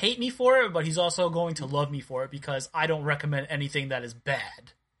hate me for it, but he's also going to love me for it because I don't recommend anything that is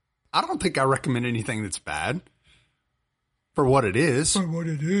bad. I don't think I recommend anything that's bad. For what it is. For what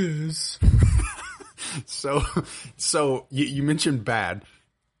it is. So you mentioned bad,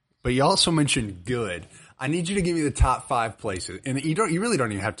 but you also mentioned good. I need you to give me the top 5 places, and you really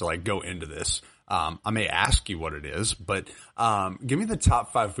don't even have to like go into this. I may ask you what it is, but give me the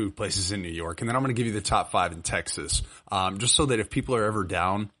top 5 food places in New York, and then I'm going to give you the top 5 in Texas, just so that if people are ever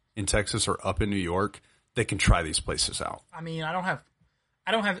down in Texas or up in New York, they can try these places out. I mean,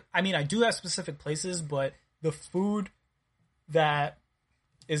 I do have specific places, but the food that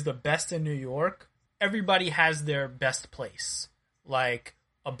is the best in New York, everybody has their best place. Like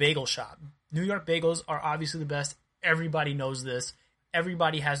a bagel shop. New York bagels are obviously the best. Everybody knows this.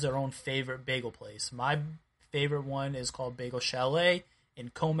 Everybody has their own favorite bagel place. My favorite one is called Bagel Chalet in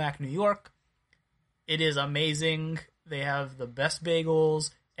Comac, New York. It is amazing. They have the best bagels,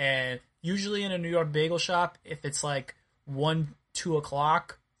 and usually in a New York bagel shop, if it's like 1, 2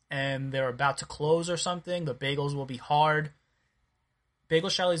 o'clock and they're about to close or something, the bagels will be hard. Bagel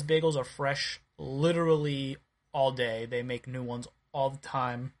Chalet's bagels are fresh literally all day. They make new ones all the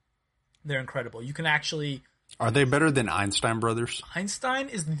time. They're incredible. You can actually... Are they better than Einstein Brothers? Einstein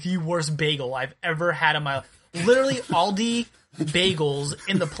is the worst bagel I've ever had in my life. Literally, Aldi bagels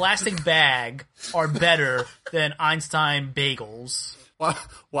in the plastic bag are better than Einstein bagels.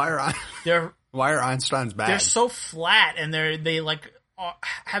 Why are Einstein's bad? They're so flat, and they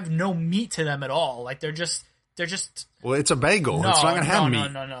have no meat to them at all. Like they're just. Well, it's a bagel. It's not going to have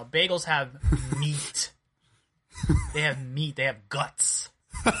meat. No. Bagels have meat. They have meat. They have guts.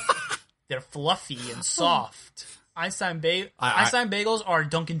 They're fluffy and soft. Einstein bagels are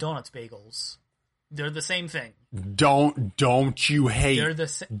Dunkin' Donuts bagels. They're the same thing. Don't you hate?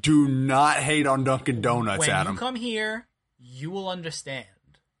 Do not hate on Dunkin' Donuts, Adam. When you come here, you will understand.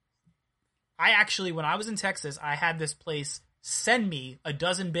 When I was in Texas, I had this place send me a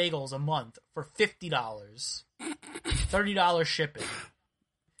dozen bagels a month for $50. $30 shipping.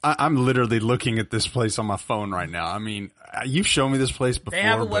 I'm literally looking at this place on my phone right now. I mean, you've shown me this place before. They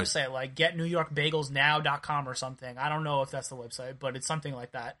have a website like getnewyorkbagelsnow.com or something. I don't know if that's the website, but it's something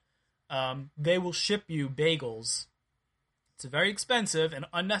like that. They will ship you bagels. It's very expensive and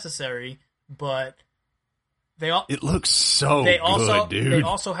unnecessary, but It looks so good, dude. They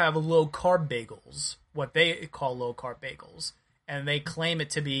also have low carb bagels, what they call low carb bagels, and they claim it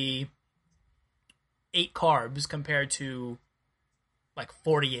to be 8 carbs compared to like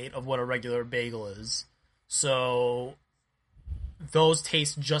 48 of what a regular bagel is. So those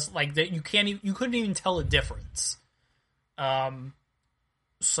taste just like that. You couldn't even tell a difference.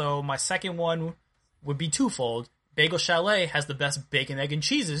 So my second one would be twofold. Bagel Chalet has the best bacon, egg, and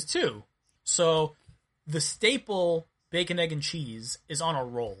cheeses too. So the staple bacon, egg, and cheese is on a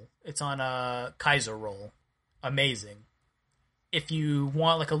roll. It's on a Kaiser roll. Amazing. If you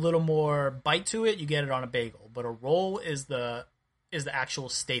want like a little more bite to it, you get it on a bagel. But a roll is the actual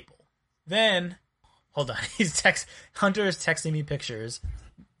staple. Then, hold on. Hunter is texting me pictures.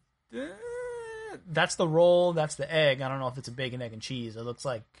 That's the roll. That's the egg. I don't know if it's a bacon, egg, and cheese. It looks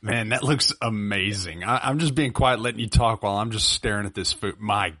like... Man, that looks amazing. I'm just being quiet, letting you talk while I'm just staring at this food.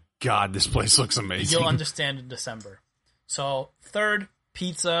 My God, this place looks amazing. You'll understand in December. So, third,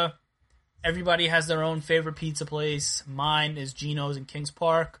 pizza. Everybody has their own favorite pizza place. Mine is Gino's in Kings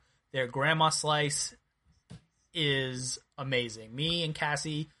Park. Their grandma slice is amazing. Me and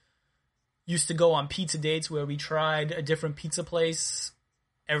Cassie used to go on pizza dates where we tried a different pizza place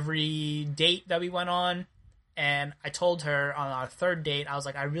every date that we went on. And I told her on our third date, I was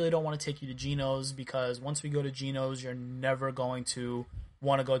like, I really don't want to take you to Gino's because once we go to Gino's, you're never going to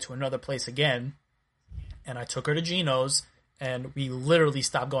want to go to another place again. And I took her to Gino's, and we literally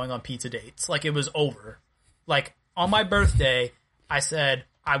stopped going on pizza dates. Like, it was over. Like, on my birthday, I said,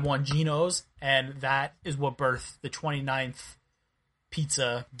 I want Gino's, and that is what birthed the 29th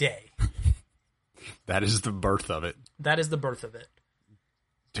pizza day. That is the birth of it. That is the birth of it.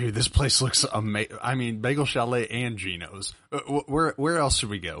 Dude, this place looks amazing. I mean, Bagel Chalet and Gino's. Where else should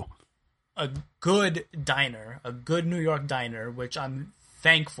we go? A good diner, a good New York diner, which I'm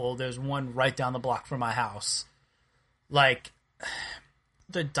thankful there's one right down the block from my house. Like,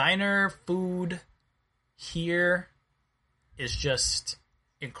 the diner food here is just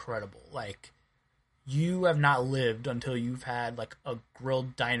incredible. Like, you have not lived until you've had, like, a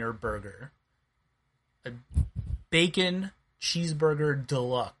grilled diner burger. A bacon cheeseburger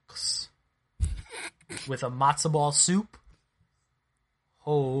deluxe with a matzo ball soup.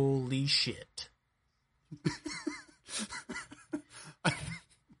 Holy shit.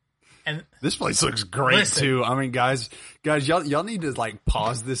 And this place looks great too. I mean, guys, y'all need to like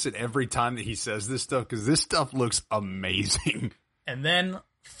pause this at every time that he says this stuff because this stuff looks amazing. And then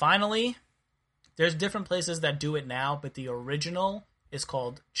finally, there's different places that do it now, but the original is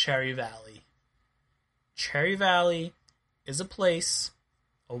called Cherry Valley. Cherry Valley is a place,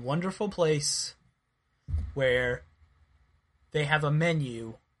 a wonderful place, where they have a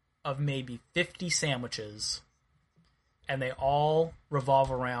menu of maybe 50 sandwiches, and they all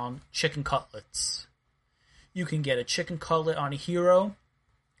revolve around chicken cutlets. You can get a chicken cutlet on a hero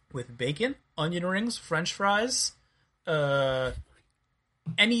with bacon, onion rings, french fries,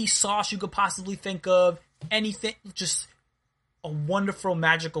 any sauce you could possibly think of, anything, just a wonderful,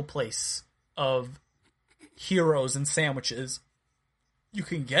 magical place of heroes and sandwiches. You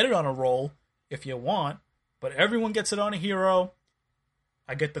can get it on a roll if you want, but everyone gets it on a hero.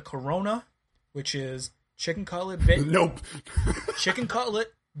 I get the Corona, which is chicken cutlet, nope. Chicken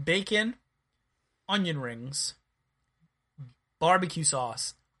cutlet, bacon, onion rings, barbecue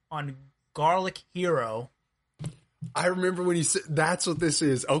sauce on garlic hero. I remember when he said, that's what this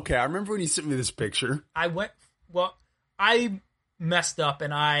is. Okay, I remember when he sent me this picture. I messed up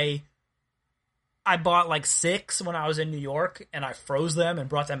and I bought like 6 when I was in New York, and I froze them and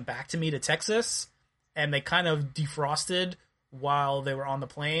brought them back to me to Texas, and they kind of defrosted while they were on the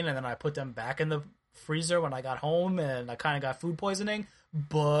plane, and then I put them back in the freezer when I got home, and I kind of got food poisoning,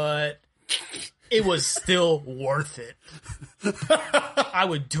 but it was still worth it. I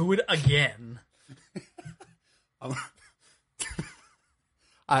would do it again.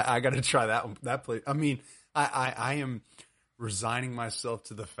 I got to try that place. I mean, I am resigning myself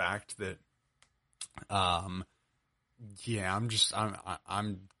to the fact that, yeah, I'm just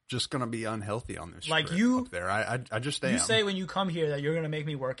gonna be unhealtly on this. Like trip up there, I just am. You say when you come here that you're gonna make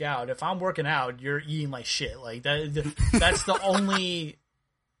me work out. If I'm working out, you're eating like shit. Like that's the only.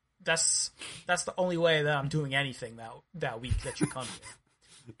 That's the only way that I'm doing anything that week that you come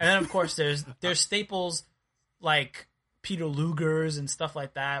here. And then of course there's staples like Peter Luger's and stuff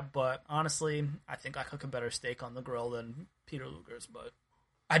like that. But honestly, I think I cook a better steak on the grill than Peter Luger's. But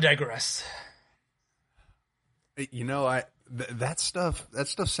I digress. You know, that stuff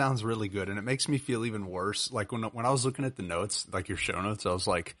sounds really good, and it makes me feel even worse. Like when I was looking at the notes, like your show notes, I was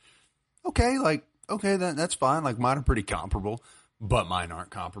like, okay, that's fine. Like mine are pretty comparable, but mine aren't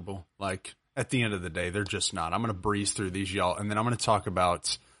comparable. Like At the end of the day, they're just not. I'm going to breeze through these, y'all, and then I'm going to talk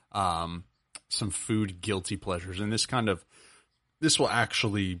about some food guilty pleasures. And this will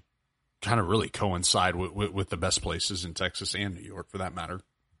actually kind of really coincide with the best places in Texas and New York, for that matter.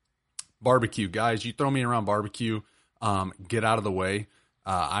 Barbecue, guys, you throw me around barbecue, get out of the way.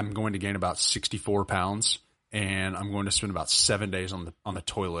 I'm going to gain about 64 pounds, and I'm going to spend about 7 days on the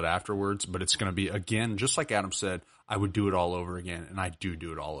toilet afterwards. But it's going to be, again, just like Adam said, I would do it all over again, and I do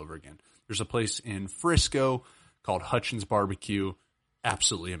it all over again. There's a place in Frisco called Hutchins Barbecue.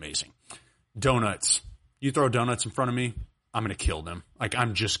 Absolutely amazing. Donuts. You throw donuts in front of me, I'm going to kill them. Like,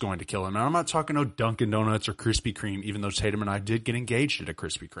 I'm just going to kill them. And I'm not talking no Dunkin' Donuts or Krispy Kreme, even though Tatum and I did get engaged at a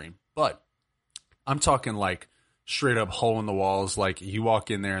Krispy Kreme. But I'm talking like straight up hole in the walls. Like, you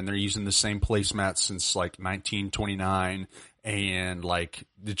walk in there and they're using the same placemat since like 1929. And like,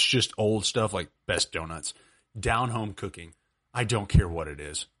 it's just old stuff, like best donuts. Down home cooking. I don't care what it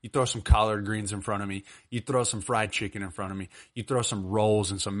is. You throw some collard greens in front of me. You throw some fried chicken in front of me. You throw some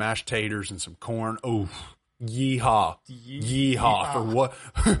rolls and some mashed taters and some corn. Oh, yeehaw. Yeehaw.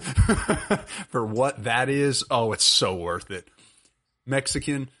 For what that is. Oh, it's so worth it.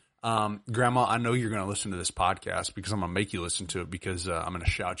 Mexican. Grandma, I know you're going to listen to this podcast because I'm going to make you listen to it because I'm going to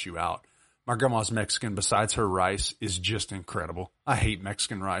shout you out. My grandma's Mexican, besides her rice, is just incredible. I hate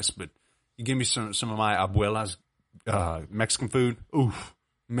Mexican rice, but you give me some of my abuela's Mexican food. Oof,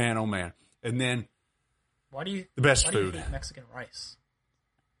 man, oh man. And then the best food. Why do you hate Mexican rice?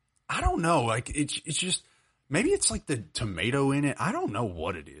 I don't know. Like, it's just, maybe it's like the tomato in it. I don't know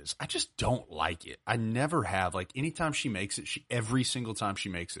what it is. I just don't like it. I never have. Like, anytime she makes it, every single time she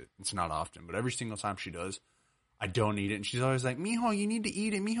makes it, it's not often, but every single time she does, I don't eat it. And she's always like, Mijo, you need to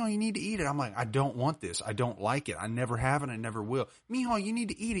eat it. Mijo, you need to eat it. I'm like, I don't want this. I don't like it. I never have and I never will. Mijo, you need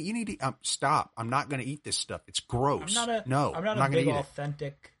to eat it. You need to stop. I'm not going to eat this stuff. It's gross. I'm not a big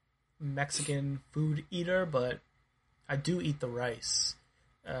authentic Mexican food eater, but I do eat the rice.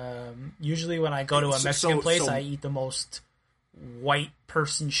 Usually when I go to a Mexican place, I eat the most white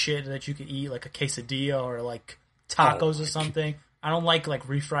person shit that you could eat, like a quesadilla or like tacos or something. I don't like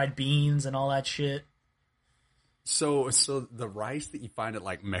refried beans and all that shit. So the rice that you find at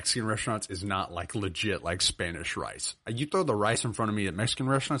like Mexican restaurants is not like legit like Spanish rice. You throw the rice in front of me at Mexican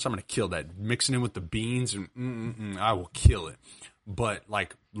restaurants, I'm going to kill that. Mixing it with the beans and I will kill it. But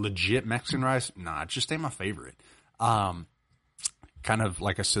like legit Mexican rice, nah, it just ain't my favorite. Kind of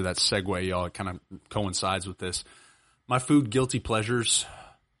like I said, that segue, y'all, it kind of coincides with this. My food guilty pleasures.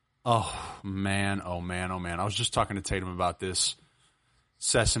 Oh man. I was just talking to Tatum about this.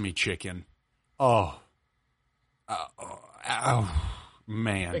 Sesame chicken. Oh,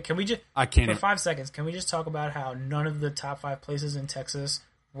 man. Wait, can we just, I can't for 5 seconds, can we just talk about how none of the top 5 places in Texas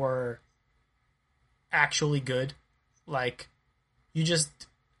were actually good? Like, those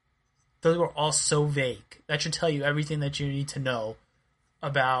were all so vague. That should tell you everything that you need to know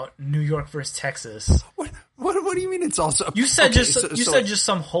about New York versus Texas. What do you mean it's also... You said just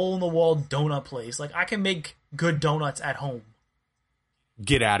some hole-in-the-wall donut place. Like, I can make good donuts at home.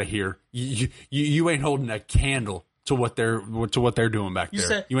 Get out of here! You ain't holding a candle to what they're doing back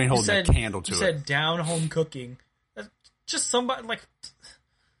there. You ain't holding a candle to it. You said down home cooking. That's just somebody like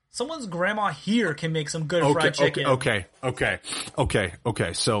someone's grandma here can make some good fried chicken. Okay.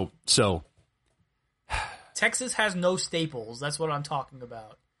 So Texas has no staples. That's what I'm talking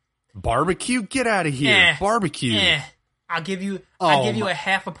about. Barbecue? Get out of here! Barbecue. I'll give you a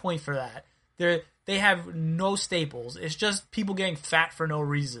half a point for that. They have no staples. It's just people getting fat for no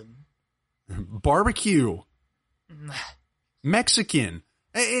reason. Barbecue. Mexican.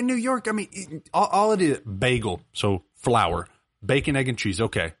 In New York, I mean, all it is, bagel. So flour, bacon, egg, and cheese.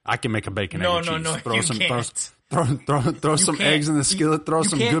 Okay, I can make a bacon, egg, and cheese. Throw some eggs in the skillet, throw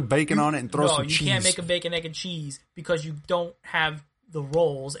some good bacon on it, and throw some cheese. You can't make a bacon, egg, and cheese because you don't have the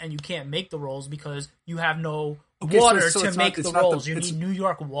rolls, and you can't make the rolls because you have no water to make the rolls. You need New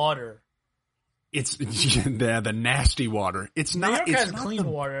York water. It's the nasty water. It's not. New York has clean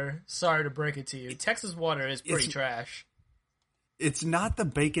water. Sorry to break it to you. Texas water is pretty trash. It's not the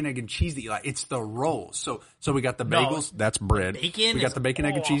bacon, egg, and cheese that you like. It's the rolls. So we got the bagels. That's bread. We got the bacon,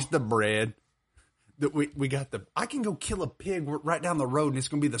 egg, and cheese. The bread. We got the. I can go kill a pig right down the road, and it's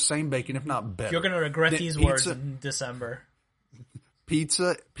going to be the same bacon, if not better. You're going to regret these words in December.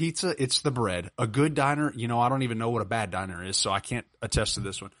 Pizza. It's the bread. A good diner. You know, I don't even know what a bad diner is, so I can't attest to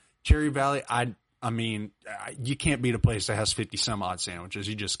this one. Cherry Valley. I mean, you can't beat a place that has 50 some odd sandwiches.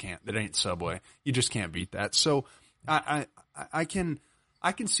 You just can't. That ain't Subway. You just can't beat that. So I can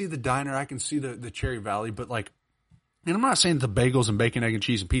see the diner. I can see the Cherry Valley, but like, and I'm not saying that the bagels and bacon, egg, and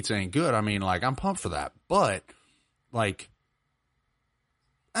cheese and pizza ain't good. I mean, like, I'm pumped for that. But like,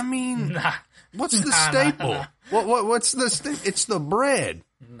 I mean, Nah. what's the Nah, staple? nah. What's the staple? It's the bread.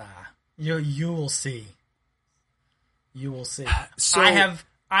 Nah. You will see. You will see. So I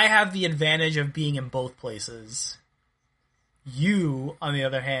have the advantage of being in both places. You, on the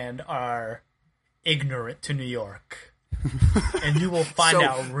other hand, are ignorant to New York. And you will find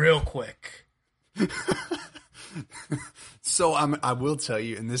out real quick. So I will tell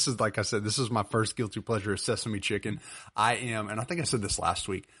you, and this is, like I said, this is my first guilty pleasure of sesame chicken. I am, and I think I said this last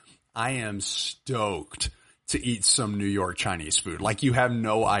week, I am stoked to eat some New York Chinese food. Like, you have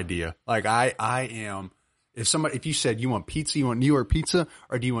no idea. Like, I am, if you said you want pizza, you want New York pizza,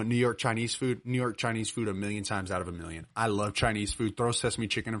 or do you want New York Chinese food? New York Chinese food a million times out of a million. I love Chinese food. Throw sesame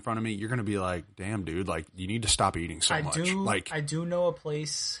chicken in front of me. You're going to be like, damn, dude, like, you need to stop eating so much. I do know a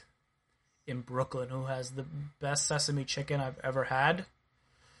place in Brooklyn who has the best sesame chicken I've ever had,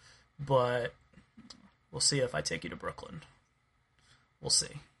 but we'll see if I take you to Brooklyn. We'll see.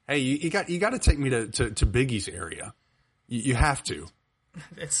 Hey, you got to take me to Biggie's area. You have to.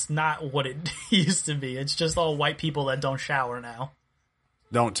 It's not what it used to be. It's just all white people that don't shower now.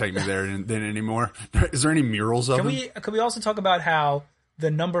 Don't take me there then anymore. Is there any murals of them? Can we also talk about how the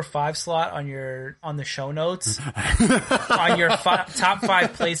number 5 slot on the show notes on your top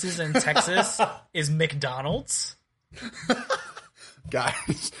 5 places in Texas is McDonald's?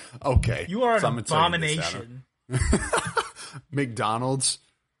 Guys, okay. You are an abomination. McDonald's,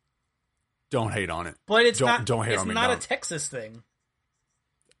 don't hate on it. But don't hate on McDonald's. It's not a Texas thing.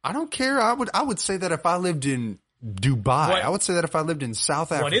 I don't care. I would say that if I lived in Dubai, I would say that if I lived in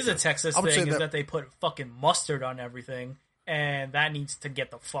South Africa. What is a Texas thing is that they put fucking mustard on everything, and that needs to get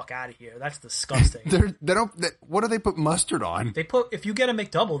the fuck out of here. That's disgusting. What do they put mustard on? If you get a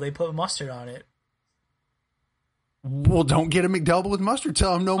McDouble, they put mustard on it. Well, don't get a McDouble with mustard.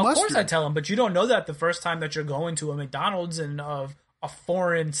 Tell them no mustard. Of course I tell them, but you don't know that the first time that you're going to a McDonald's in a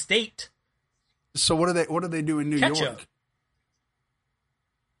foreign state. So what do they do in New York?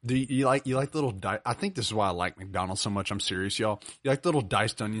 Do you like little I think this is why I like McDonald's so much. I'm serious, y'all. You like little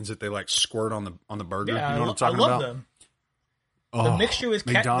diced onions that they like squirt on the burger? Yeah, you know what I'm talking about? I love them. The mixture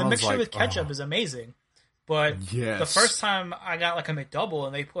with ketchup is amazing. But yes. The first time I got like a McDouble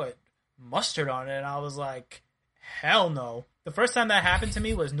and they put mustard on it, and I was like, hell no. The first time that happened to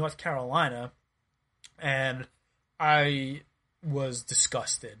me was North Carolina, and I was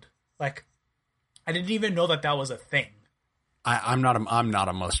disgusted. Like, I didn't even know that was a thing. I'm not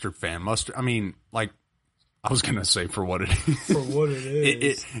a mustard fan. Mustard, I mean, like, I was gonna say for what it is. For what it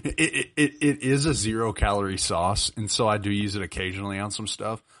is. It is a 0-calorie sauce, and so I do use it occasionally on some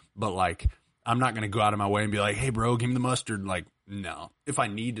stuff. But like, I'm not gonna go out of my way and be like, "Hey, bro, give me the mustard." Like, no. If I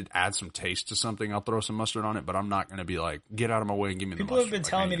need to add some taste to something, I'll throw some mustard on it. But I'm not gonna be like, "Get out of my way and give me the mustard." People have been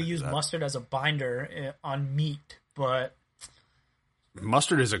telling me to use mustard as a binder on meat, but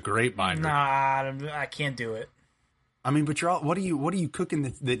mustard is a great binder. Nah, I can't do it. I mean, but what are you cooking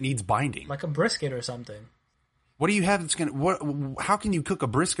that needs binding? Like a brisket or something. What do you have that's how can you cook a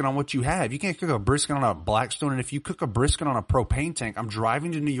brisket on what you have? You can't cook a brisket on a Blackstone, and if you cook a brisket on a propane tank, I'm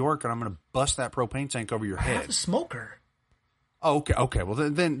driving to New York and I'm going to bust that propane tank over your head. I have a smoker. Oh, okay. Well,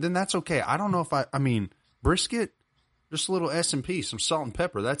 then that's okay. I don't know if I mean, brisket, just a little S&P, some salt and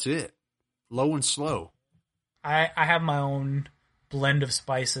pepper. That's it. Low and slow. I have my own blend of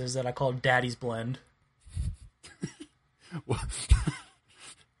spices that I call Daddy's Blend.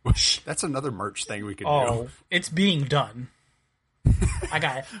 Well, that's another merch thing we could do. Oh, it's being done.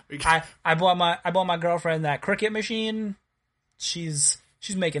 I bought my girlfriend that Cricut machine. She's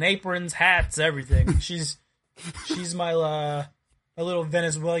making aprons, hats, everything. She's my little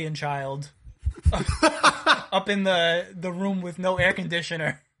Venezuelan child up in the room with no air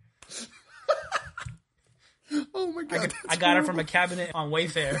conditioner. Oh my god! I got her from a cabinet on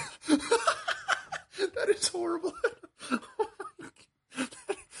Wayfair. That is horrible.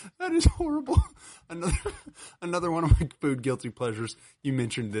 That is horrible. Another one of my food guilty pleasures. You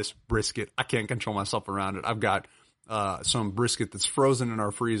mentioned this brisket. I can't control myself around it. I've got some brisket that's frozen in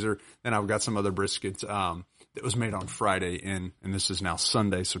our freezer, and I've got some other brisket that was made on Friday, and this is now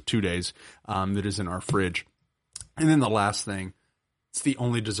Sunday, so 2 days, that is in our fridge. And then the last thing, it's the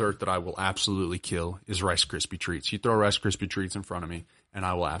only dessert that I will absolutely kill, is Rice Krispie treats. You throw Rice Krispie treats in front of me, and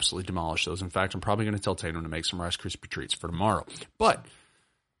I will absolutely demolish those. In fact, I'm probably going to tell Tatum to make some Rice Krispie treats for tomorrow. But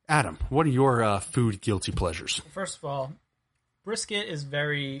Adam, what are your food guilty pleasures? First of all, brisket is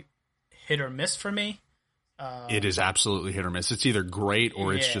very hit or miss for me. It is absolutely hit or miss. It's either great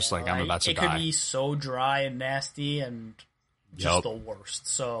or it's just like I'm about to die. It could be so dry and nasty and just the worst.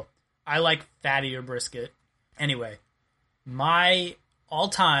 So I like fattier brisket. Anyway, my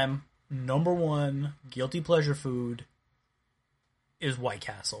all-time number one guilty pleasure food is White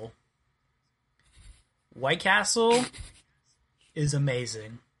Castle. White Castle is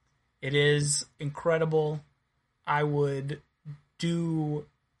amazing. It is incredible. I would do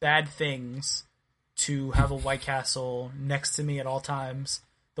bad things to have a White Castle next to me at all times.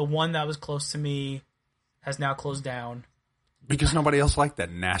 The one that was close to me has now closed down. Because nobody else liked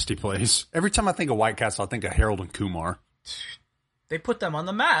that nasty place. Every time I think of White Castle, I think of Harold and Kumar. They put them on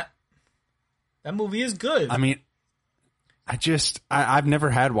the map. That movie is good. I mean, I've never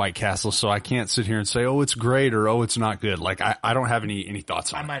had White Castle, so I can't sit here and say, oh, it's great or, oh, it's not good. Like, I don't have any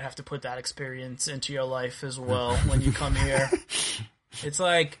thoughts on it. I might have to put that experience into your life as well when you come here. It's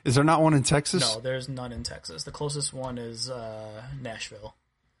like... Is there not one in Texas? No, there's none in Texas. The closest one is Nashville.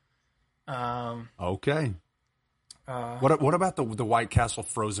 Okay. What about the White Castle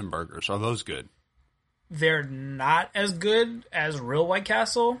frozen burgers? Are those good? They're not as good as real White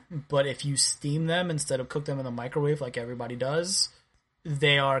Castle, but if you steam them instead of cook them in the microwave like everybody does,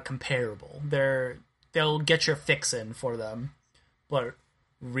 they are comparable. They'll get your fix in for them. But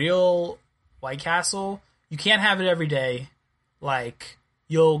real White Castle, you can't have it every day. Like,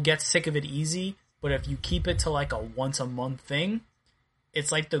 you'll get sick of it easy, but if you keep it to like a once a month thing,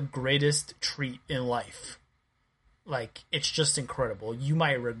 it's like the greatest treat in life. Like, it's just incredible. You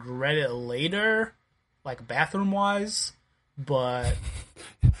might regret it later, like bathroom-wise, but...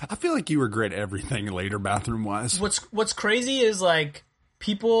 I feel like you regret everything later bathroom-wise. What's crazy is, like,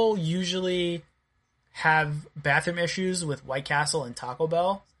 people usually have bathroom issues with White Castle and Taco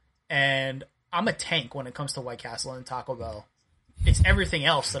Bell, and I'm a tank when it comes to White Castle and Taco Bell. It's everything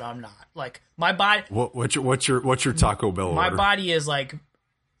else that I'm not. Like, my body... What's your Taco Bell order? My body is, like,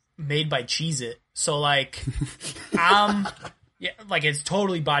 made by Cheez-It. So, like, yeah, like, it's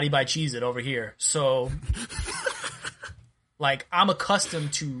totally body by Cheez-It over here. So, like, I'm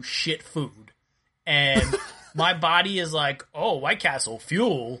accustomed to shit food. And my body is like, oh, White Castle,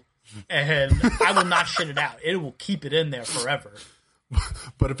 fuel. And I will not shit it out. It will keep it in there forever.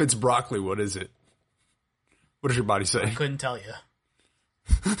 But if it's broccoli, what is it? What does your body say? I couldn't tell you.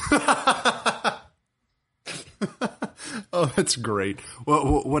 Oh, that's great.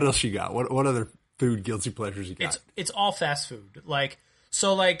 What else you got? What other food guilty pleasures you got? It's all fast food. Like,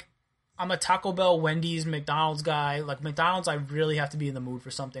 so, like, I'm a Taco Bell, Wendy's, McDonald's guy. Like, McDonald's, I really have to be in the mood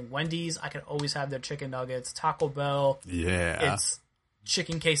for something. Wendy's, I can always have their chicken nuggets. Taco Bell, yeah, it's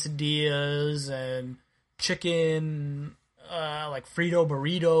chicken quesadillas and chicken, like, Frito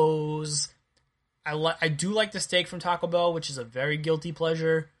burritos. I do like the steak from Taco Bell, which is a very guilty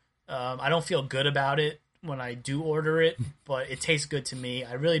pleasure. I don't feel good about it when I do order it, but it tastes good to me.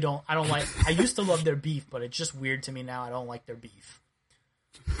 I don't like, I used to love their beef, but it's just weird to me now. I don't like their beef.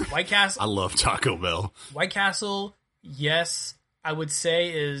 White Castle. I love Taco Bell. White Castle, yes, I would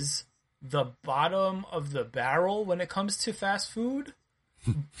say is the bottom of the barrel when it comes to fast food,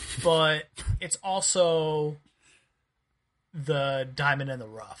 but it's also the diamond in the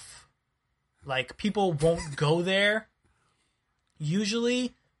rough. Like, people won't go there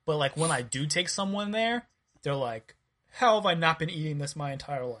usually, but, like, when I do take someone there, they're like, how have I not been eating this my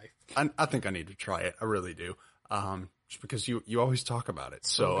entire life? I think I need to try it. I really do. Just because you always talk about it.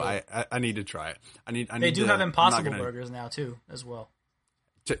 So I need to try it. They do have Impossible Burgers now, too, as well.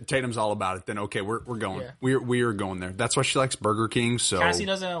 Tatum's all about it. Then, okay, we're going. Yeah. We are going there. That's why she likes Burger King. So Cassie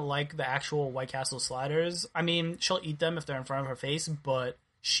doesn't like the actual White Castle sliders. I mean, she'll eat them if they're in front of her face, but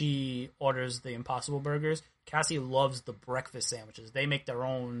she orders the Impossible Burgers. Cassie loves the breakfast sandwiches. They make their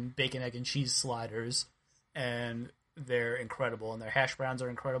own bacon, egg, and cheese sliders, and they're incredible. And their hash browns are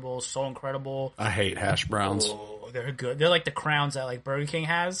incredible, so incredible. I hate hash browns. Oh, they're good. They're like the crowns that, like, Burger King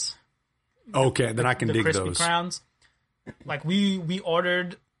has. Okay, then I can dig crispy those. Crowns. Like, we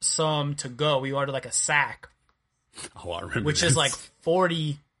ordered some to go. We ordered, like, a sack. Oh, I remember. Which is, like,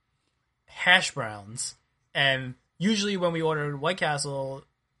 40 hash browns. And usually when we order White Castle,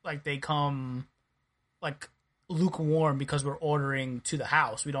 like, they come, like, lukewarm because we're ordering to the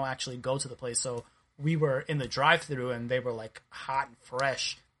house. We don't actually go to the place. So we were in the drive-thru and they were, like, hot and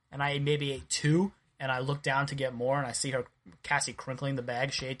fresh. And I maybe ate 2, and I looked down to get more, and I see Cassie crinkling the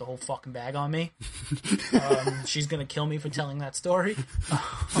bag. She ate the whole fucking bag on me. She's gonna kill me for telling that story.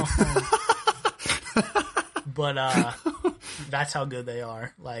 But that's how good they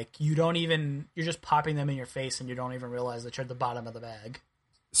are. Like, you're just popping them in your face, and you don't even realize that you're at the bottom of the bag.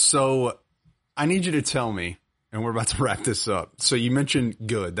 So I need you to tell me, and we're about to wrap this up. So you mentioned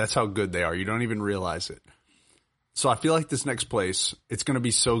good. That's how good they are. You don't even realize it. So I feel like this next place, it's going to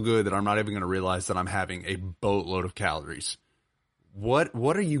be so good that I'm not even going to realize that I'm having a boatload of calories. What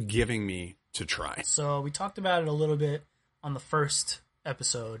are you giving me to try? So we talked about it a little bit on the first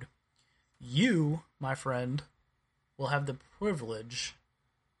episode. You, my friend, will have the privilege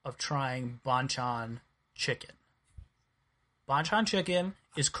of trying banchan chicken. Banchan chicken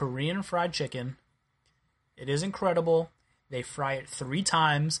is Korean fried chicken. It is incredible. They fry it 3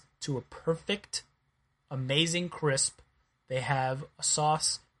 times to a perfect, amazing crisp. They have a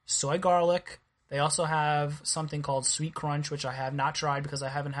sauce, soy garlic. They also have something called Sweet Crunch, which I have not tried because I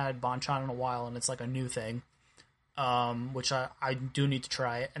haven't had banchan in a while, and it's like a new thing, which I do need to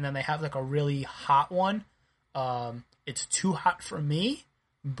try. And then they have like a really hot one. It's too hot for me,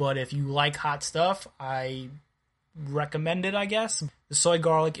 but if you like hot stuff, I recommend it, I guess. The soy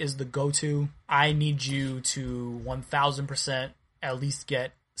garlic is the go-to. I need you to 1000% at least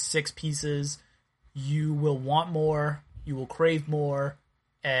get 6 pieces. You will want more, you will crave more,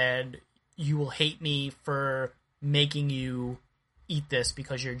 and you will hate me for making you eat this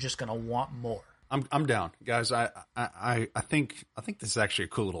because you're just gonna want more. I'm down, guys. I think this is actually a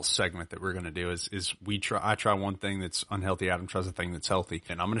cool little segment that we're gonna do. Is I try one thing that's unhealthy, Adam tries a thing that's healthy,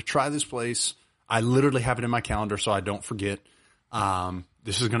 and I'm gonna try this place. I literally have it in my calendar so I don't forget.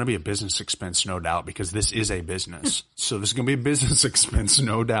 This is going to be a business expense, no doubt, because this is a business. So this is going to be a business expense,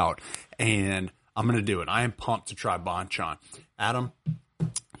 no doubt. And I'm going to do it. I am pumped to try banchan. Adam,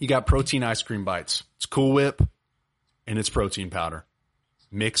 you got protein ice cream bites. It's Cool Whip and it's protein powder.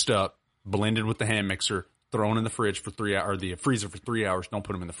 Mixed up, blended with the hand mixer, thrown in the fridge for 3 hours, or the freezer for 3 hours. Don't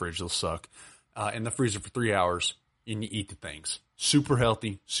put them in the fridge, they'll suck. In the freezer for 3 hours, and you eat the things. Super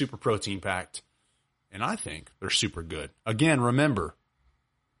healthy, super protein packed. And I think they're super good. Again, remember,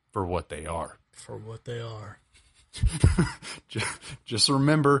 for what they are. For what they are. Just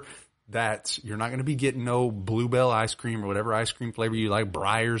remember that you're not going to be getting no Bluebell ice cream or whatever ice cream flavor you like,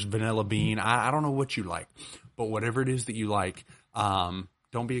 Breyers, vanilla bean. I don't know what you like. But whatever it is that you like,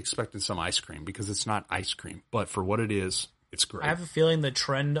 don't be expecting some ice cream because it's not ice cream. But for what it is, it's great. I have a feeling the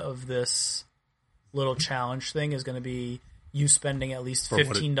trend of this little challenge thing is going to be you spending at least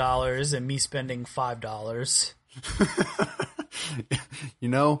 $15 and me spending $5. You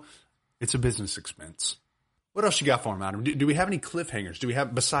know, it's a business expense. What else you got for him, Adam? Do we have any cliffhangers?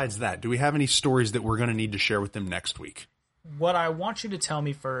 Besides that, do we have any stories that we're going to need to share with them next week? What I want you to tell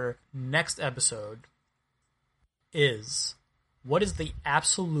me for next episode is, what is the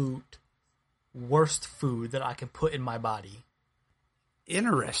absolute worst food that I can put in my body?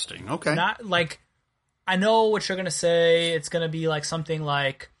 Interesting. Okay. Not like, I know what you're going to say. It's going to be like something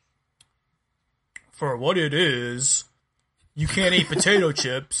like, for what it is, you can't eat potato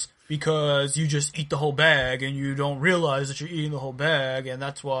chips because you just eat the whole bag and you don't realize that you're eating the whole bag and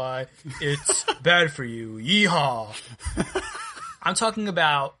that's why it's bad for you. Yeehaw. I'm talking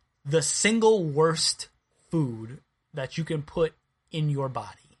about the single worst food that you can put in your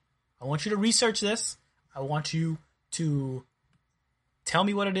body. I want you to research this. I want you to tell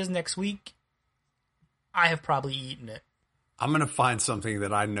me what it is next week. I have probably eaten it. I'm going to find something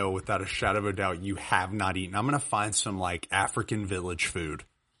that I know without a shadow of a doubt you have not eaten. I'm going to find some like African village food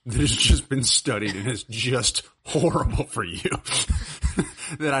that has just been studied and is just horrible for you.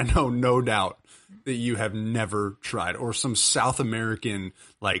 That I know no doubt that you have never tried. Or some South American,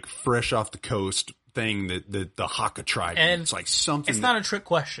 like fresh off the coast thing that the Hakka tribe. And it's like something. It's not a trick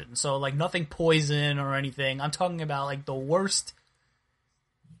question. So like nothing poison or anything. I'm talking about like the worst,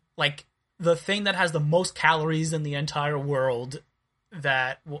 like the thing that has the most calories in the entire world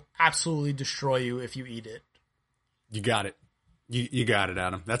that will absolutely destroy you if you eat it. You got it. You got it,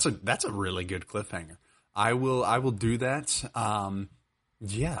 Adam. That's a really good cliffhanger. I will do that.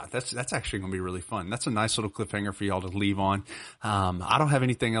 Yeah, that's actually going to be really fun. That's a nice little cliffhanger for y'all to leave on. I don't have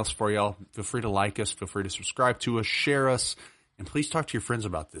anything else for y'all. Feel free to like us. Feel free to subscribe to us, share us, and please talk to your friends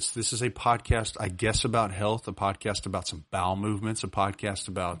about this. This is a podcast, I guess, about health, a podcast about some bowel movements, a podcast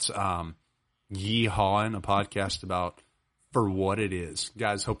about yeehawing, a podcast about for what it is.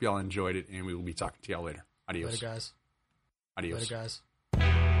 Guys, hope y'all enjoyed it, and we will be talking to y'all later. Adios. Later, guys. Adios. Later, guys.